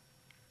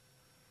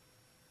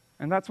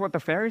 And that's what the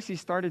Pharisees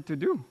started to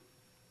do.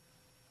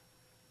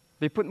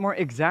 They put more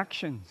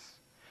exactions.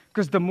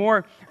 Because the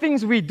more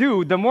things we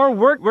do, the more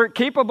work we're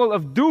capable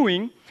of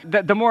doing,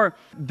 the more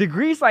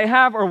degrees I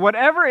have or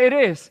whatever it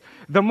is,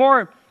 the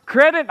more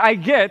credit I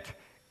get,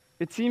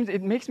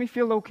 it makes me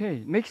feel okay.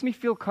 It makes me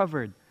feel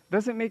covered.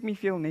 Doesn't make me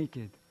feel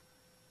naked.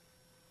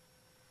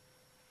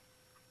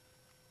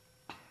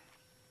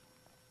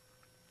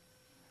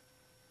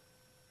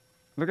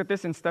 Look at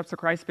this in Steps of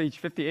Christ, page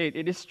 58.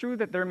 It is true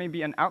that there may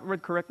be an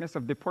outward correctness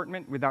of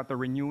deportment without the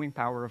renewing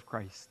power of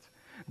Christ.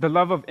 The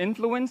love of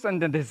influence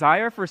and the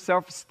desire for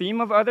self-esteem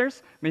of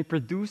others may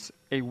produce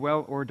a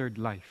well-ordered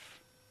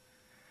life.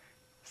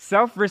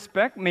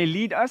 Self-respect may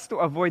lead us to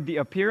avoid the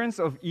appearance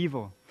of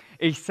evil.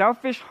 A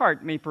selfish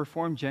heart may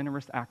perform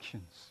generous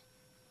actions.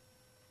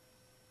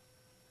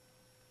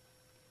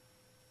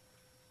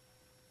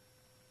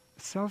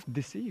 Self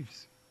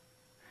deceives.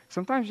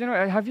 Sometimes,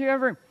 have you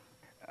ever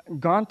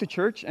gone to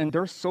church and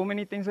there's so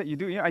many things that you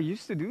do? I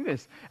used to do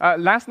this.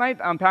 Last night,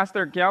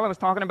 Pastor Kiala was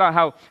talking about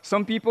how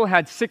some people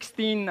had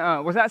 16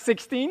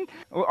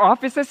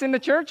 offices in the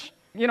church?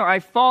 I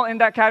fall in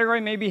that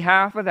category, maybe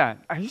half of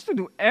that. I used to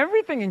do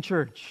everything in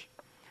church.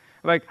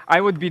 Like, I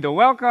would be the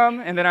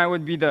welcome, and then I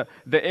would be the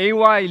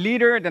AY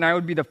leader, then I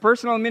would be the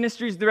personal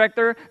ministries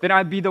director, then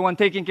I'd be the one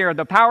taking care of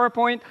the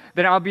PowerPoint,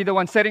 then I'll be the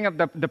one setting up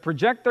the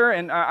projector,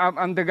 and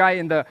I'm the guy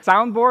in the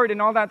soundboard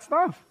and all that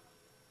stuff.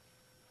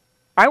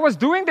 I was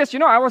doing this,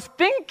 I was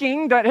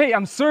thinking that, hey,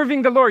 I'm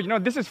serving the Lord.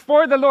 This is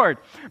for the Lord.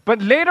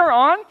 But later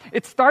on,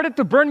 it started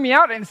to burn me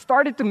out and it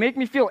started to make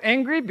me feel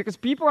angry because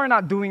people are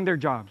not doing their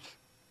jobs.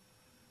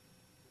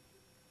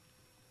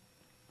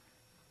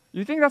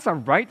 You think that's a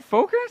right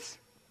focus?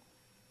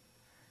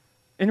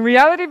 In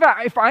reality,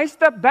 if I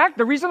step back,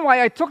 the reason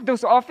why I took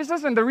those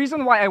offices and the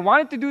reason why I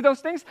wanted to do those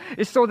things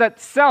is so that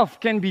self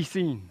can be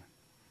seen.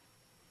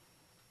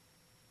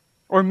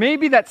 Or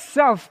maybe that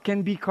self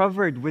can be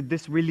covered with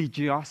this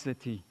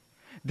religiosity,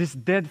 this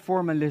dead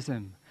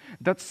formalism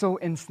that so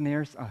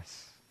ensnares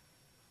us.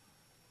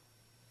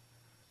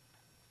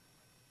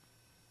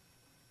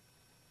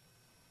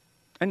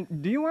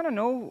 And do you want to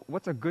know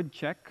what's a good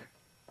check?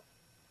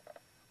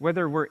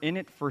 Whether we're in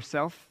it for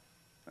self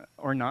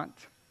or not?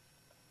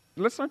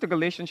 Let's turn to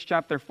Galatians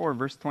chapter 4,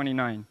 verse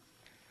 29.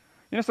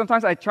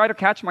 Sometimes I try to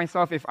catch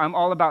myself if I'm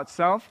all about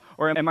self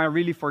or am I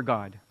really for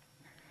God?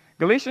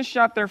 Galatians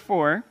chapter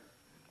 4,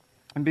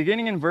 and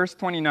beginning in verse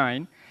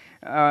 29,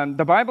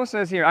 the Bible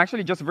says here,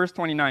 actually just verse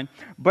 29,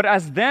 but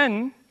as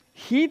then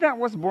he that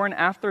was born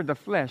after the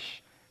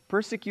flesh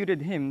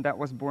persecuted him that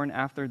was born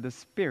after the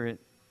Spirit,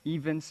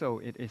 even so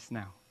it is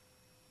now.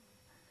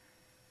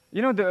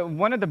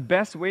 One of the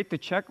best ways to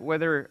check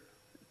whether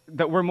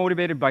that we're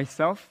motivated by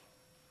self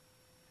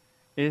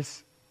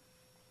is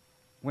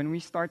when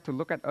we start to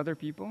look at other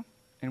people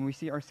and we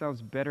see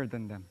ourselves better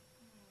than them.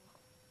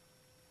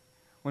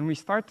 When we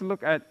start to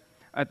look at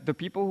the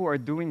people who are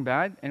doing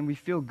bad and we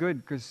feel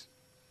good because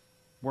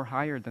we're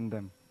higher than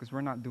them, because we're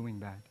not doing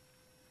bad.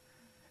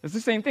 It's the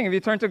same thing. If you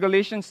turn to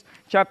Galatians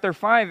chapter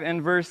 5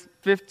 and verse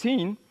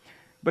 15,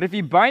 but if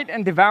ye bite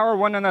and devour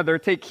one another,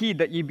 take heed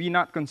that ye be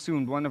not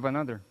consumed one of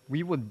another.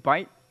 We would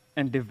bite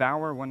and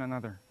devour one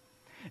another.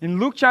 In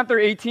Luke chapter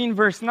 18,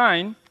 verse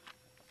 9,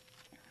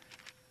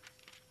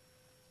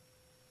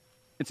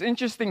 it's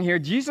interesting here.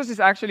 Jesus is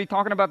actually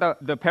talking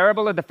about the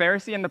parable of the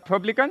Pharisee and the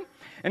publican.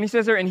 And he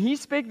says there, and he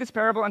spake this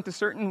parable unto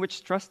certain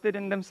which trusted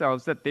in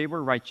themselves that they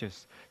were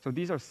righteous. So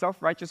these are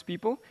self-righteous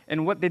people.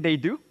 And what did they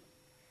do?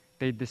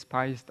 They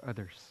despised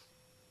others.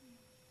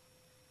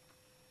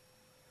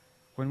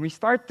 When we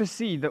start to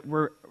see that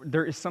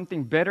there is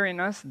something better in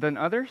us than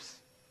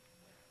others,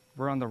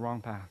 we're on the wrong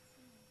path.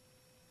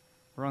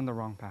 We're on the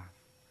wrong path.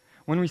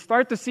 When we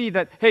start to see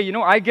that, hey,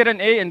 I get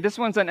an A and this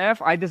one's an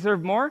F, I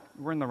deserve more,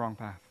 we're in the wrong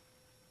path.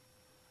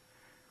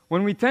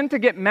 When we tend to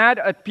get mad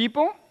at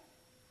people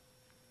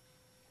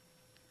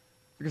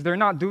because they're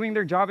not doing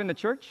their job in the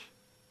church,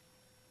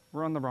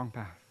 we're on the wrong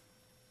path.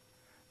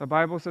 The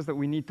Bible says that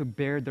we need to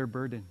bear their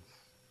burdens.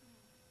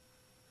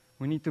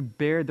 We need to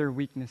bear their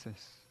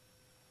weaknesses.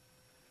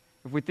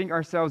 If we think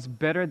ourselves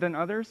better than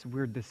others,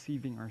 we're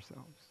deceiving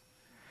ourselves.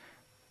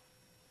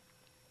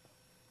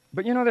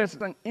 But there's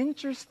an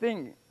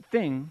interesting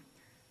thing.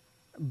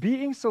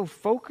 Being so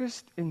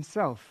focused in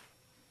self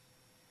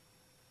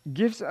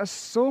gives us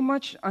so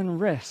much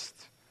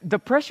unrest. The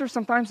pressure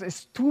sometimes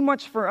is too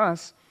much for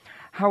us.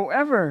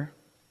 However,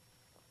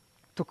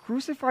 to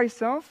crucify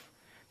self,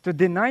 to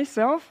deny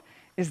self,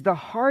 is the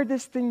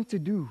hardest thing to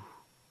do.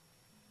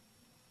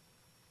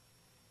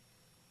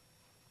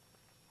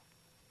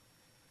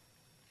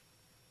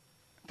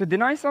 To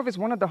deny self is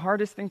one of the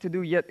hardest things to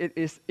do, yet it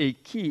is a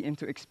key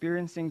into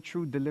experiencing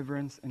true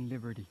deliverance and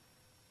liberty.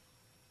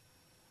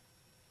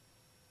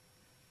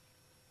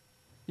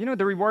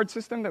 The reward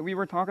system that we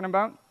were talking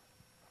about?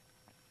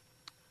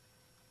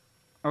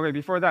 Okay,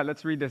 before that,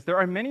 let's read this. There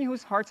are many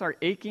whose hearts are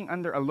aching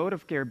under a load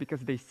of care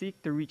because they seek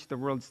to reach the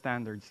world's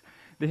standards.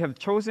 They have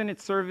chosen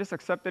its service,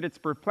 accepted its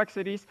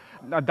perplexities,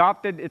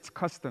 adopted its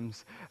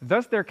customs.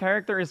 Thus their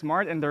character is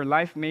marred and their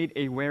life made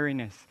a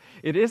weariness.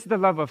 It is the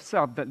love of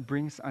self that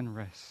brings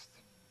unrest.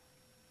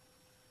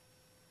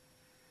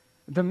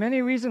 The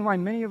many reasons why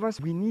many of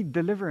us, we need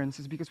deliverance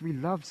is because we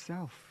love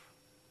self.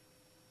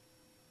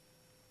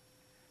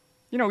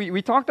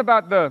 We talked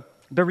about the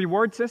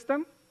reward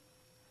system.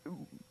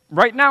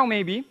 Right now,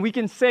 maybe, we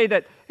can say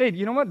that, hey,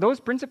 you know what? Those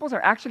principles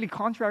are actually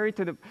contrary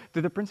to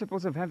the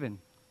principles of heaven.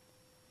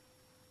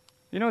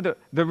 The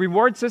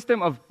reward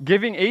system of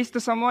giving A's to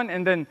someone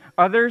and then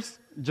others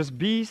just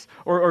B's,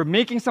 or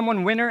making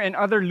someone winner and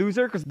other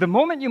loser. Because the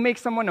moment you make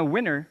someone a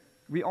winner,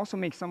 we also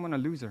make someone a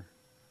loser.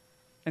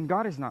 And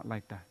God is not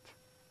like that.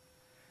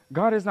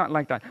 God is not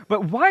like that.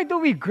 But why do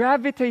we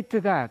gravitate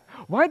to that?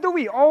 Why do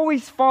we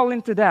always fall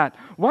into that?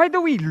 Why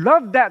do we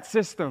love that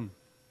system?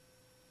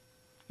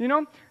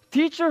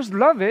 Teachers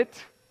love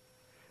it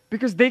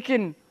because they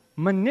can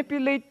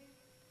manipulate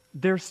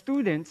their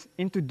students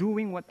into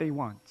doing what they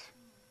want.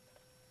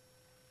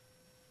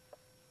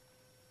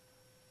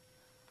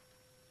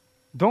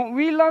 Don't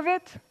we love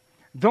it?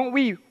 Don't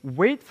we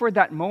wait for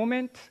that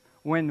moment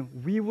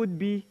when we would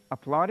be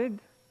applauded?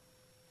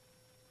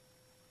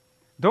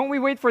 Don't we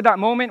wait for that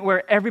moment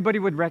where everybody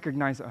would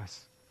recognize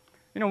us?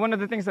 One of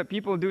the things that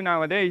people do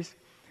nowadays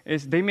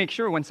is they make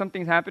sure when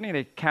something's happening,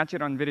 they catch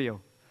it on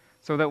video.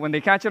 So that when they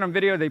catch it on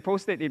video, they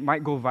post it, it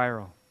might go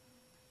viral.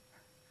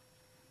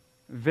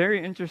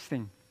 Very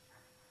interesting.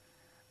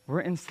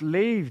 We're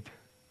enslaved.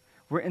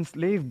 We're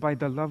enslaved by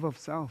the love of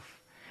self.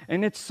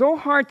 And it's so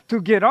hard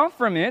to get off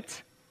from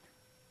it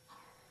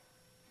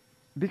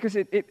because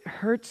it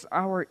hurts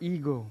our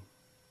ego.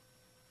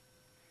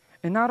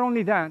 And not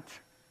only that,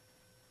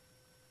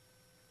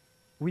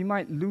 we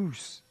might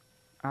lose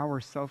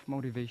our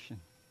self-motivation.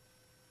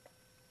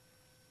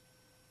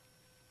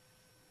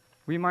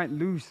 We might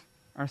lose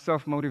our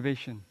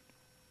self-motivation.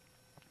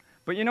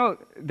 But you know,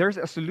 there's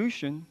a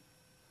solution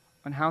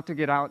on how to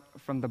get out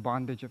from the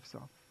bondage of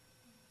self.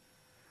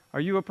 Are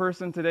you a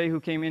person today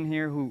who came in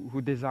here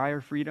who desire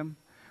freedom?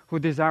 Who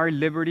desire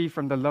liberty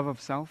from the love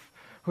of self?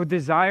 Who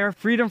desire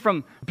freedom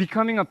from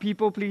becoming a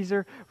people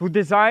pleaser? Who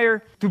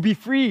desire to be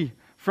free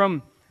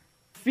from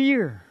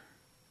fear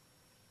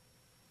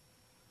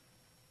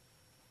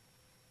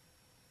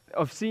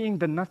of seeing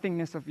the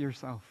nothingness of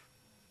yourself?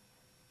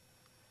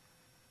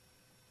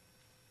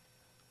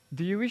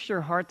 Do you wish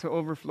your heart to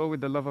overflow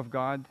with the love of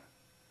God?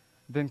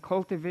 Then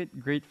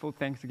cultivate grateful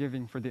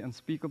thanksgiving for the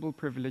unspeakable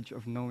privilege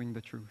of knowing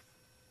the truth.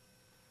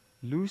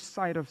 Lose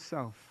sight of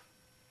self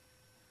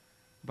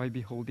by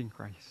beholding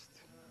Christ.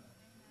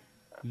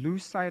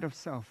 Lose sight of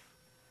self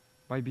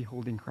by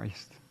beholding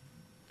Christ.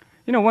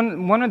 You know,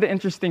 one of the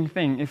interesting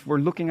things, if we're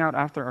looking out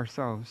after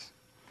ourselves,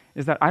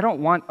 is that I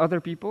don't want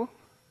other people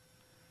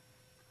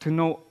to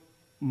know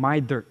my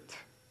dirt.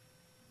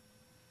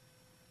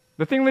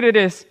 The thing with it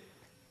is,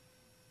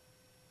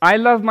 I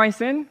love my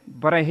sin,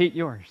 but I hate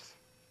yours.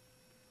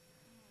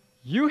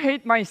 You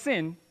hate my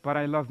sin, but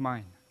I love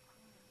mine.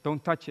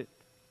 Don't touch it.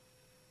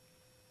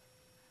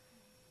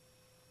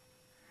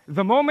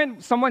 The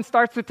moment someone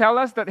starts to tell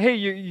us that, hey,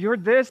 you're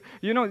this,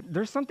 you know,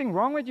 there's something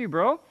wrong with you,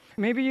 bro.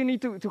 Maybe you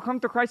need to come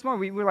to Christ more.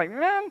 We're like,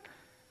 man,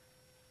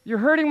 you're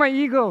hurting my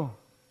ego.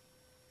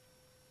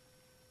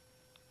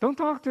 Don't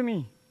talk to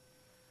me.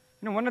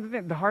 You know, one of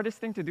the hardest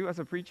thing to do as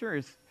a preacher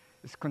is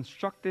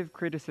constructive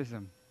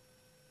criticism.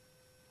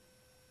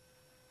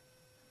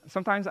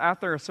 Sometimes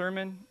after a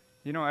sermon,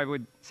 you know, I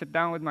would sit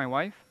down with my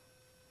wife,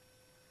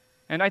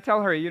 and I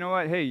tell her, you know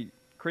what, hey,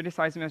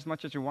 criticize me as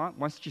much as you want.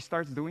 Once she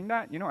starts doing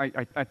that, you know,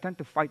 I tend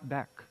to fight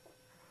back.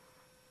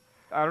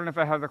 I don't know if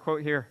I have the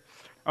quote here.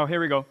 Oh, here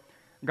we go.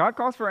 God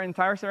calls for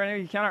entire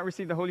serenity. You cannot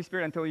receive the Holy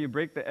Spirit until you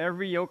break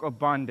every yoke of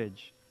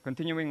bondage.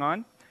 Continuing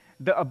on.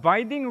 The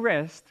abiding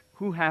rest,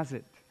 who has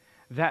it?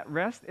 That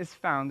rest is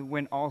found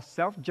when all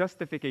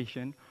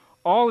self-justification,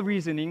 all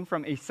reasoning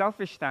from a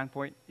selfish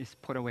standpoint is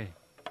put away.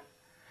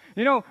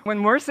 You know,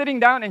 when we're sitting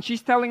down and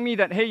she's telling me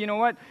that, hey, you know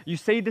what? You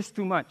say this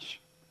too much.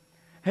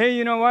 Hey,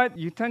 you know what?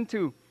 You tend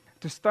to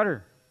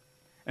stutter.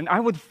 And I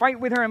would fight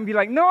with her and be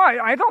like, no,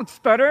 I don't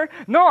stutter.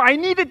 No, I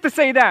needed to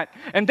say that.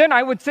 And then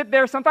I would sit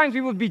there. Sometimes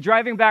we would be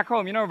driving back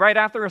home, you know, right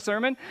after a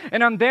sermon.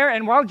 And I'm there,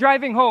 and while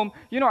driving home,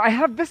 you know, I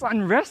have this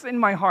unrest in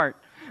my heart.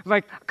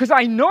 Like, because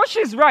I know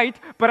she's right,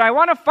 but I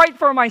want to fight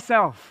for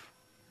myself.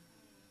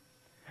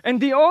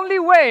 And the only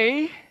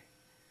way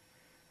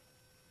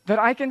that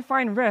I can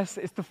find rest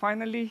is to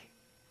finally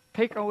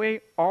take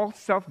away all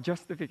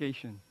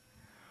self-justification,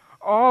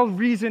 all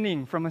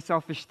reasoning from a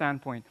selfish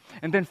standpoint.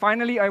 And then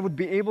finally, I would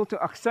be able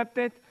to accept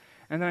it.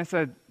 And then I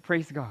said,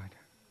 praise God.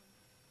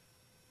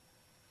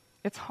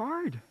 It's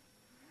hard.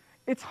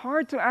 It's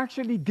hard to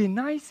actually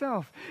deny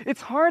self.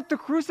 It's hard to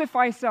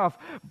crucify self.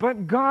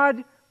 But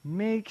God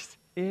makes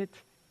it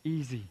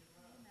easy.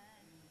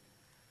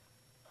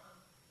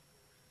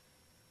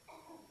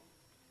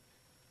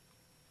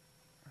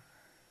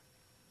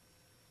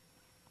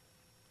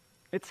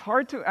 It's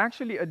hard to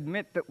actually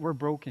admit that we're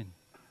broken.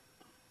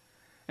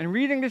 And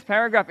reading this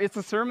paragraph, it's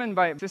a sermon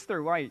by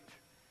Sister White.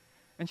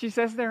 And she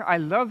says there, I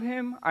love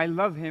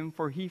him,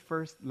 for he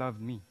first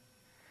loved me.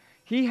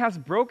 He has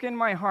broken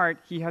my heart,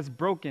 he has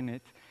broken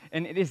it,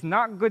 and it is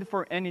not good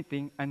for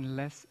anything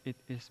unless it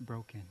is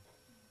broken.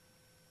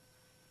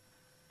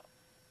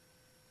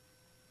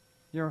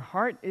 Your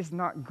heart is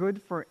not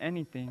good for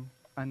anything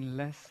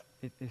unless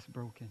it is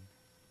broken.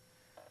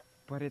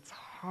 But it's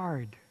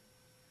hard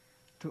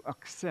to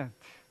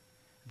accept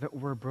that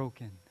we're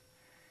broken.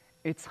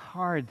 It's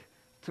hard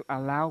to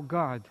allow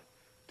God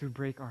to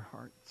break our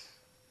hearts.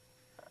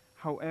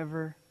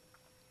 However,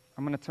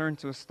 I'm going to turn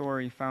to a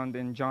story found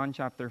in John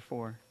chapter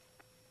 4.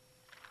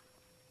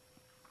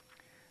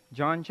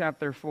 John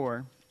chapter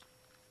 4.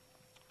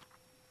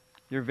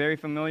 You're very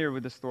familiar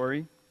with the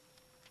story.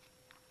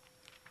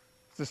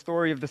 It's the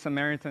story of the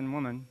Samaritan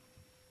woman.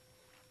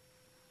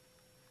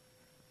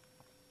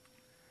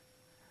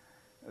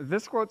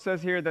 This quote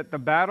says here that the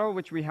battle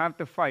which we have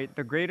to fight,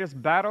 the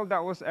greatest battle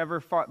that was ever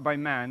fought by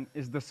man,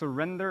 is the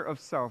surrender of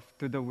self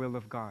to the will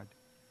of God.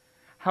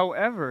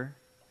 However,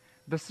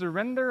 the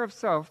surrender of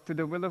self to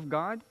the will of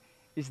God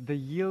is the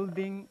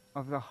yielding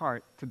of the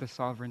heart to the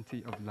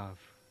sovereignty of love.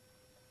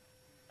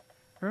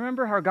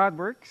 Remember how God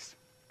works?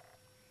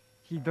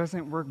 He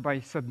doesn't work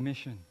by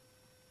submission.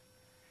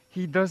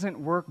 He doesn't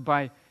work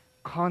by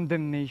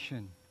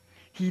condemnation.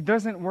 He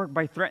doesn't work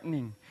by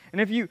threatening.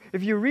 And if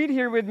you read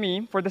here with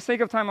me, for the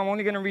sake of time, I'm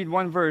only going to read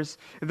one verse.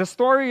 The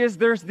story is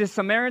there's this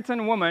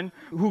Samaritan woman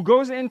who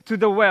goes into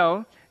the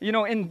well,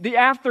 in the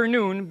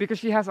afternoon because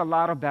she has a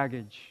lot of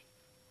baggage.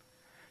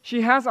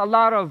 She has a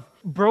lot of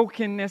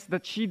brokenness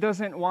that she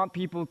doesn't want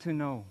people to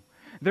know.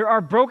 There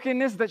are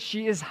brokenness that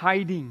she is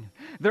hiding.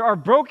 There are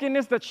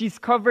brokenness that she's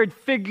covered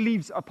fig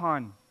leaves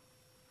upon.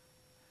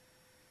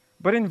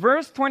 But in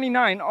verse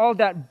 29, all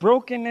that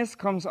brokenness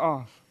comes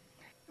off.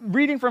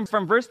 Reading from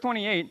verse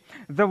 28,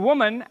 the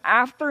woman,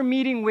 after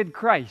meeting with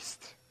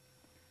Christ,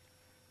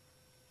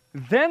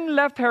 then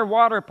left her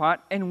water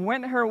pot and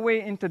went her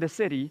way into the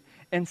city,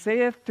 and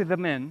saith to the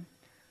men,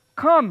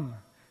 Come,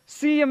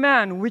 see a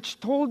man which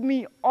told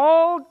me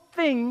all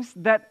things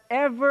that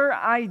ever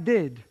I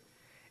did.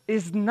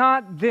 Is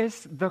not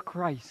this the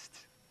Christ?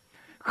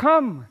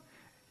 Come,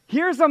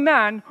 here's a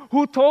man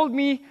who told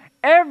me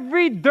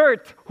every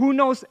dirt, who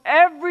knows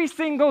every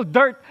single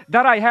dirt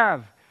that I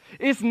have.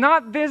 Is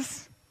not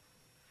this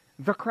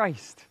the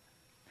Christ?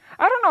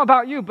 I don't know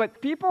about you,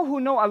 but people who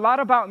know a lot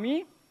about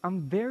me,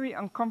 I'm very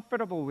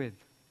uncomfortable with.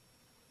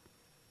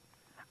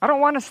 I don't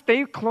want to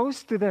stay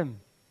close to them.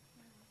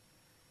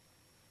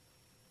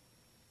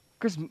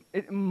 Because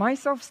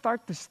myself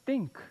start to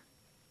stink.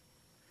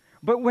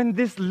 But when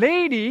this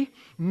lady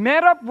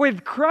met up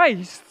with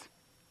Christ,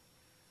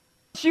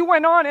 she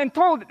went on and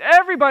told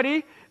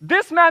everybody,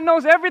 this man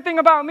knows everything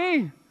about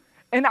me,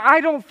 and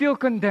I don't feel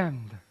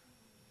condemned.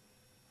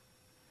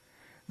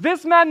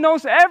 This man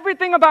knows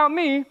everything about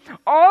me,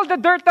 all the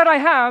dirt that I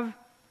have,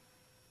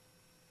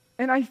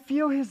 and I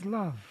feel his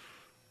love.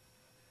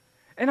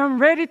 And I'm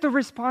ready to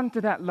respond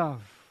to that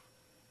love.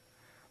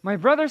 My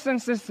brothers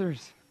and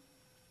sisters,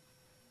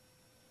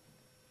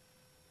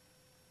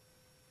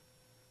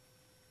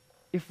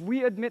 if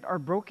we admit our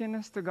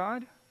brokenness to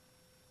God,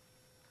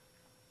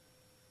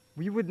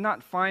 we would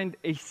not find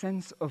a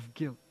sense of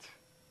guilt.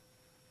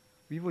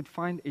 We would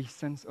find a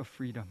sense of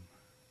freedom.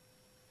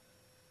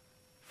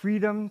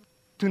 Freedom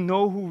to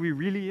know who we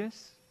really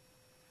is,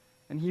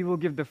 and He will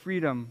give the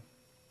freedom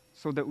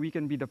so that we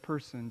can be the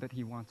person that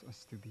He wants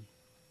us to be.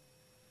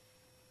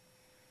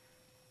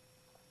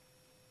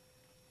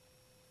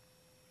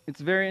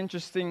 It's very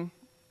interesting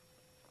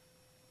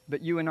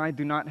that you and I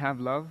do not have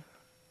love,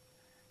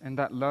 and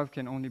that love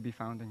can only be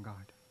found in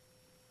God.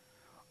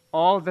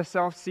 All the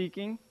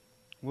self-seeking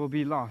will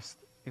be lost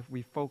if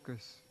we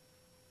focus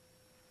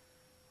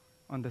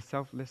on the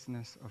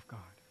selflessness of God.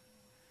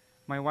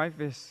 My wife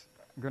is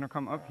going to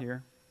come up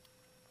here.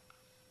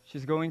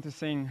 She's going to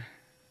sing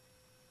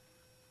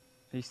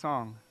a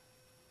song.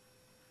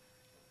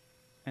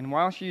 And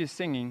while she is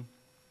singing,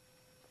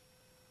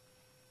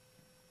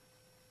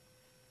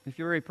 if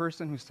you're a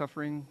person who's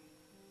suffering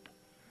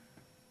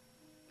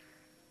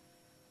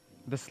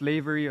the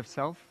slavery of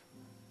self,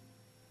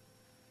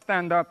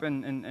 stand up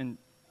and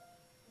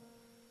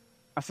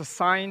as a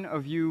sign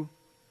of you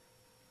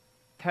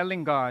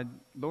telling God,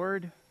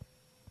 Lord,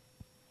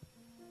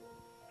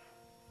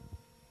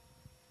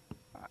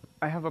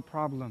 I have a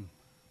problem.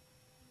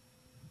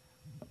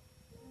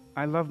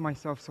 I love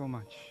myself so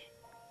much.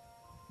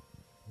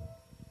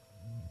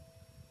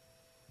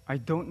 I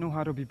don't know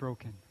how to be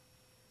broken.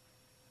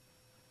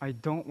 I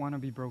don't want to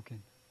be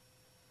broken.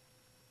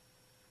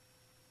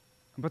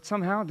 But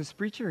somehow this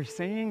preacher is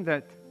saying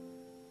that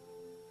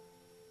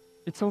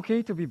it's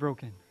okay to be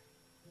broken.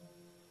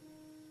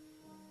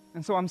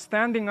 And so I'm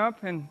standing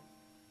up and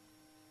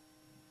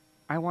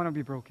I want to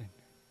be broken.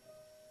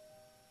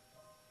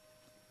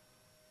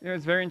 You know,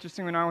 it's very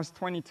interesting. When I was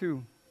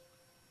 22,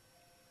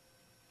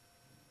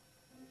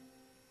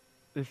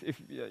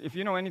 if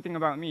you know anything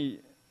about me,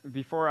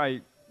 before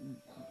I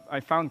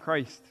found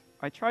Christ,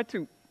 I tried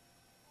to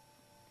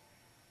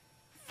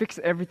fix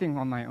everything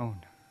on my own.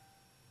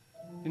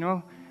 You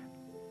know,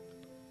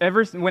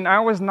 when I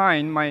was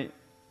 9,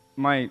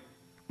 my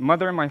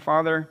mother and my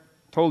father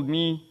told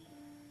me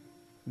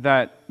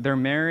that their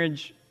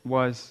marriage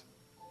was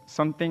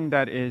something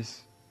that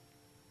is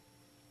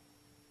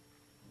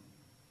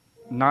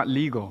not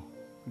legal.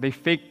 They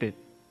faked it.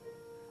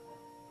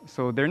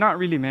 So they're not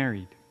really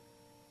married.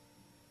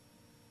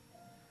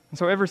 And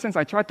so ever since,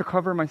 I tried to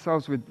cover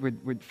myself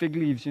with fig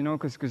leaves, you know,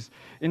 because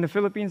in the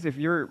Philippines, if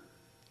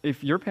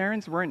your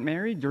parents weren't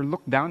married, you're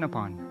looked down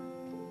upon.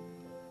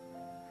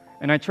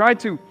 And I tried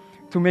to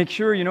make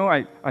sure, you know,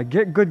 I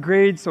get good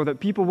grades so that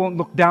people won't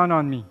look down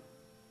on me.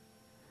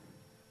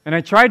 And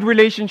I tried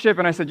relationship,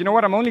 and I said, you know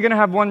what, I'm only going to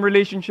have one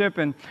relationship,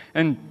 and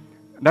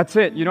that's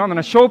it. You know, I'm going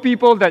to show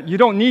people that you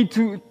don't need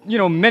to, you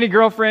know, many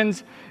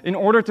girlfriends in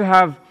order to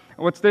have,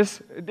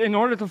 in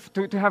order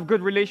to have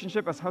good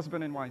relationship as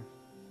husband and wife.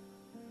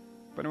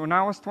 But when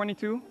I was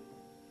 22,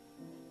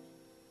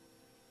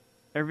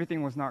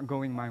 everything was not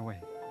going my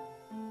way.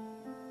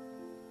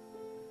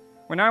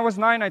 When I was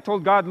 9, I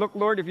told God, look,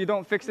 Lord, if you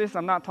don't fix this,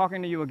 I'm not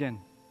talking to you again.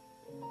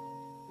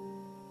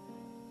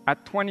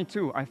 At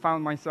 22, I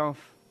found myself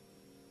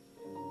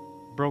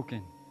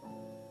broken.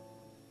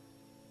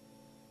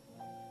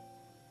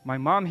 My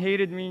mom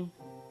hated me.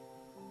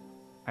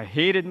 I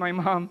hated my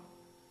mom.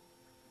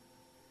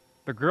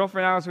 The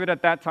girlfriend I was with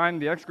at that time,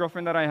 the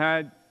ex-girlfriend that I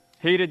had,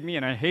 hated me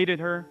and I hated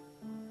her.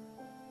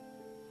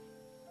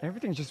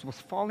 Everything just was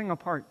falling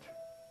apart.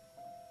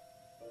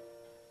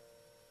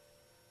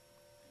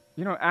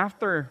 You know,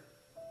 after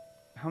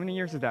how many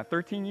years is that?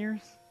 13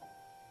 years?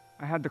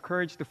 I had the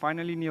courage to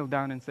finally kneel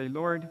down and say,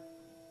 Lord,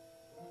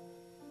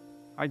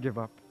 I give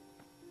up.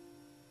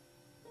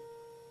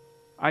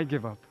 I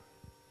give up.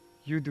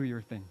 You do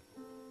your thing.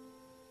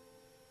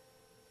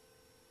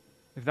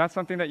 If that's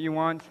something that you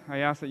want, I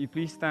ask that you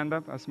please stand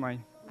up as my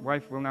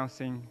wife will now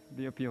sing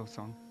the appeal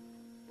song.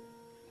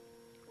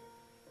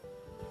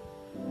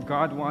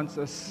 God wants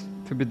us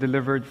to be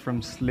delivered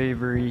from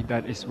slavery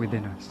that is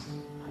within us.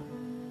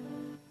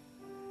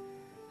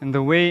 And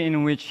the way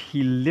in which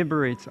He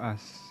liberates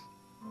us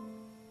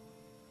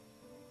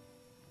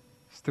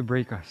is to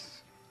break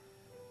us.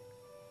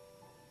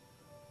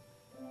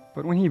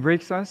 But when He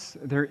breaks us,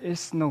 there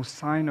is no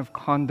sign of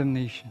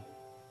condemnation,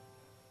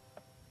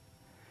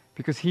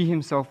 because He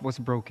Himself was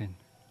broken.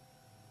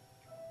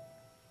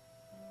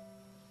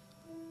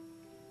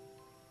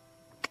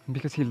 And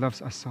because He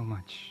loves us so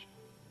much.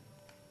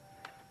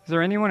 Is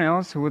there anyone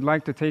else who would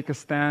like to take a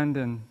stand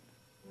and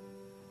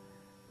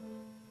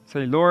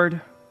say,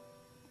 Lord,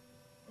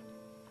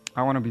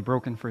 I want to be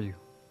broken for You.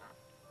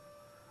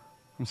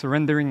 I'm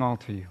surrendering all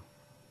to You.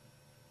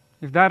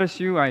 If that is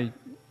you, I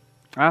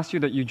ask you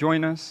that you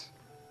join us.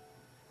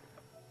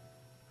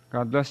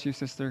 God bless you,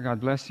 sister.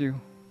 God bless you.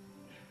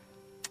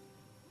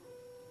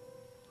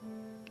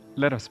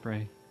 Let us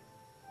pray.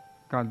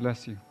 God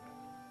bless you.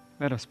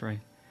 Let us pray.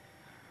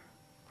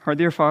 Our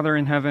dear Father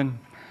in heaven,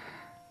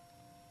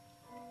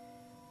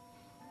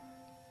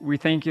 we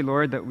thank You,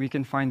 Lord, that we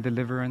can find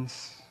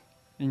deliverance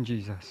in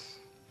Jesus.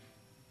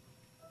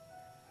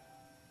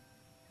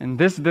 And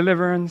this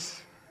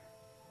deliverance,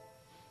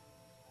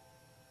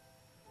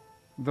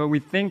 though we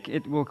think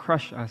it will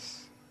crush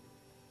us,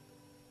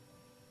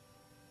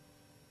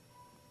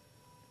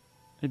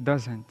 it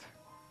doesn't.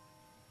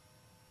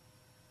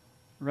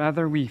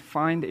 Rather, we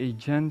find a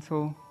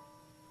gentle,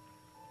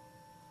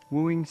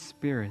 wooing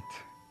spirit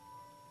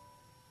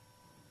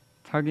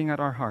tugging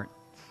at our hearts,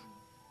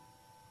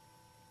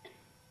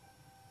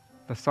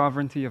 the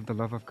sovereignty of the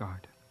love of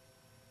God.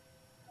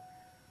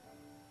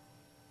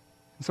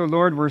 And so,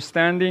 Lord, we're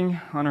standing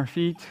on our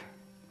feet,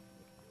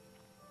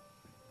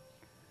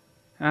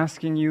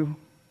 asking You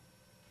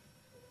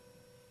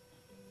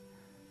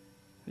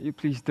that You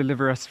please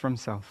deliver us from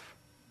self,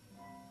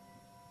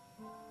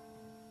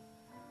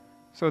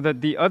 so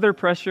that the other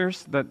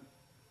pressures that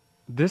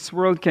this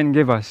world can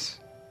give us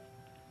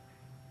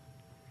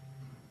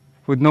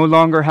would no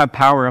longer have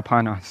power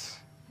upon us.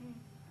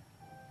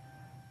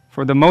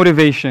 For the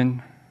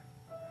motivation,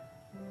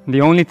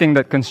 the only thing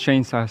that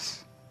constrains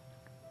us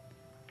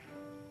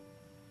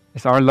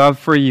is our love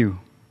for You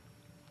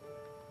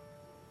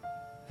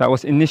that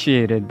was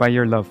initiated by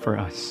Your love for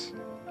us.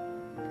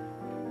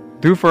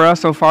 Do for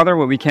us, O Father,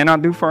 what we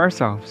cannot do for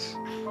ourselves.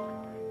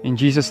 In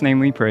Jesus' name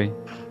we pray.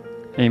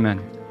 Amen.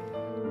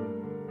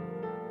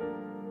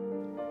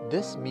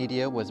 This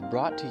media was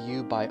brought to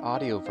you by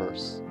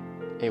Audioverse,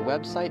 a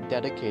website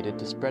dedicated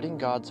to spreading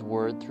God's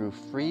Word through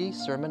free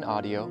sermon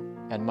audio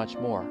and much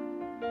more.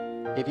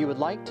 If you would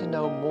like to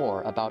know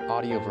more about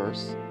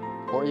Audioverse,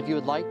 or if you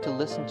would like to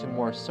listen to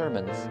more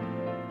sermons,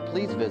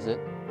 please visit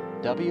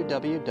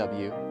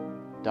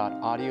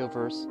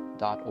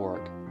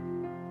www.audioverse.org.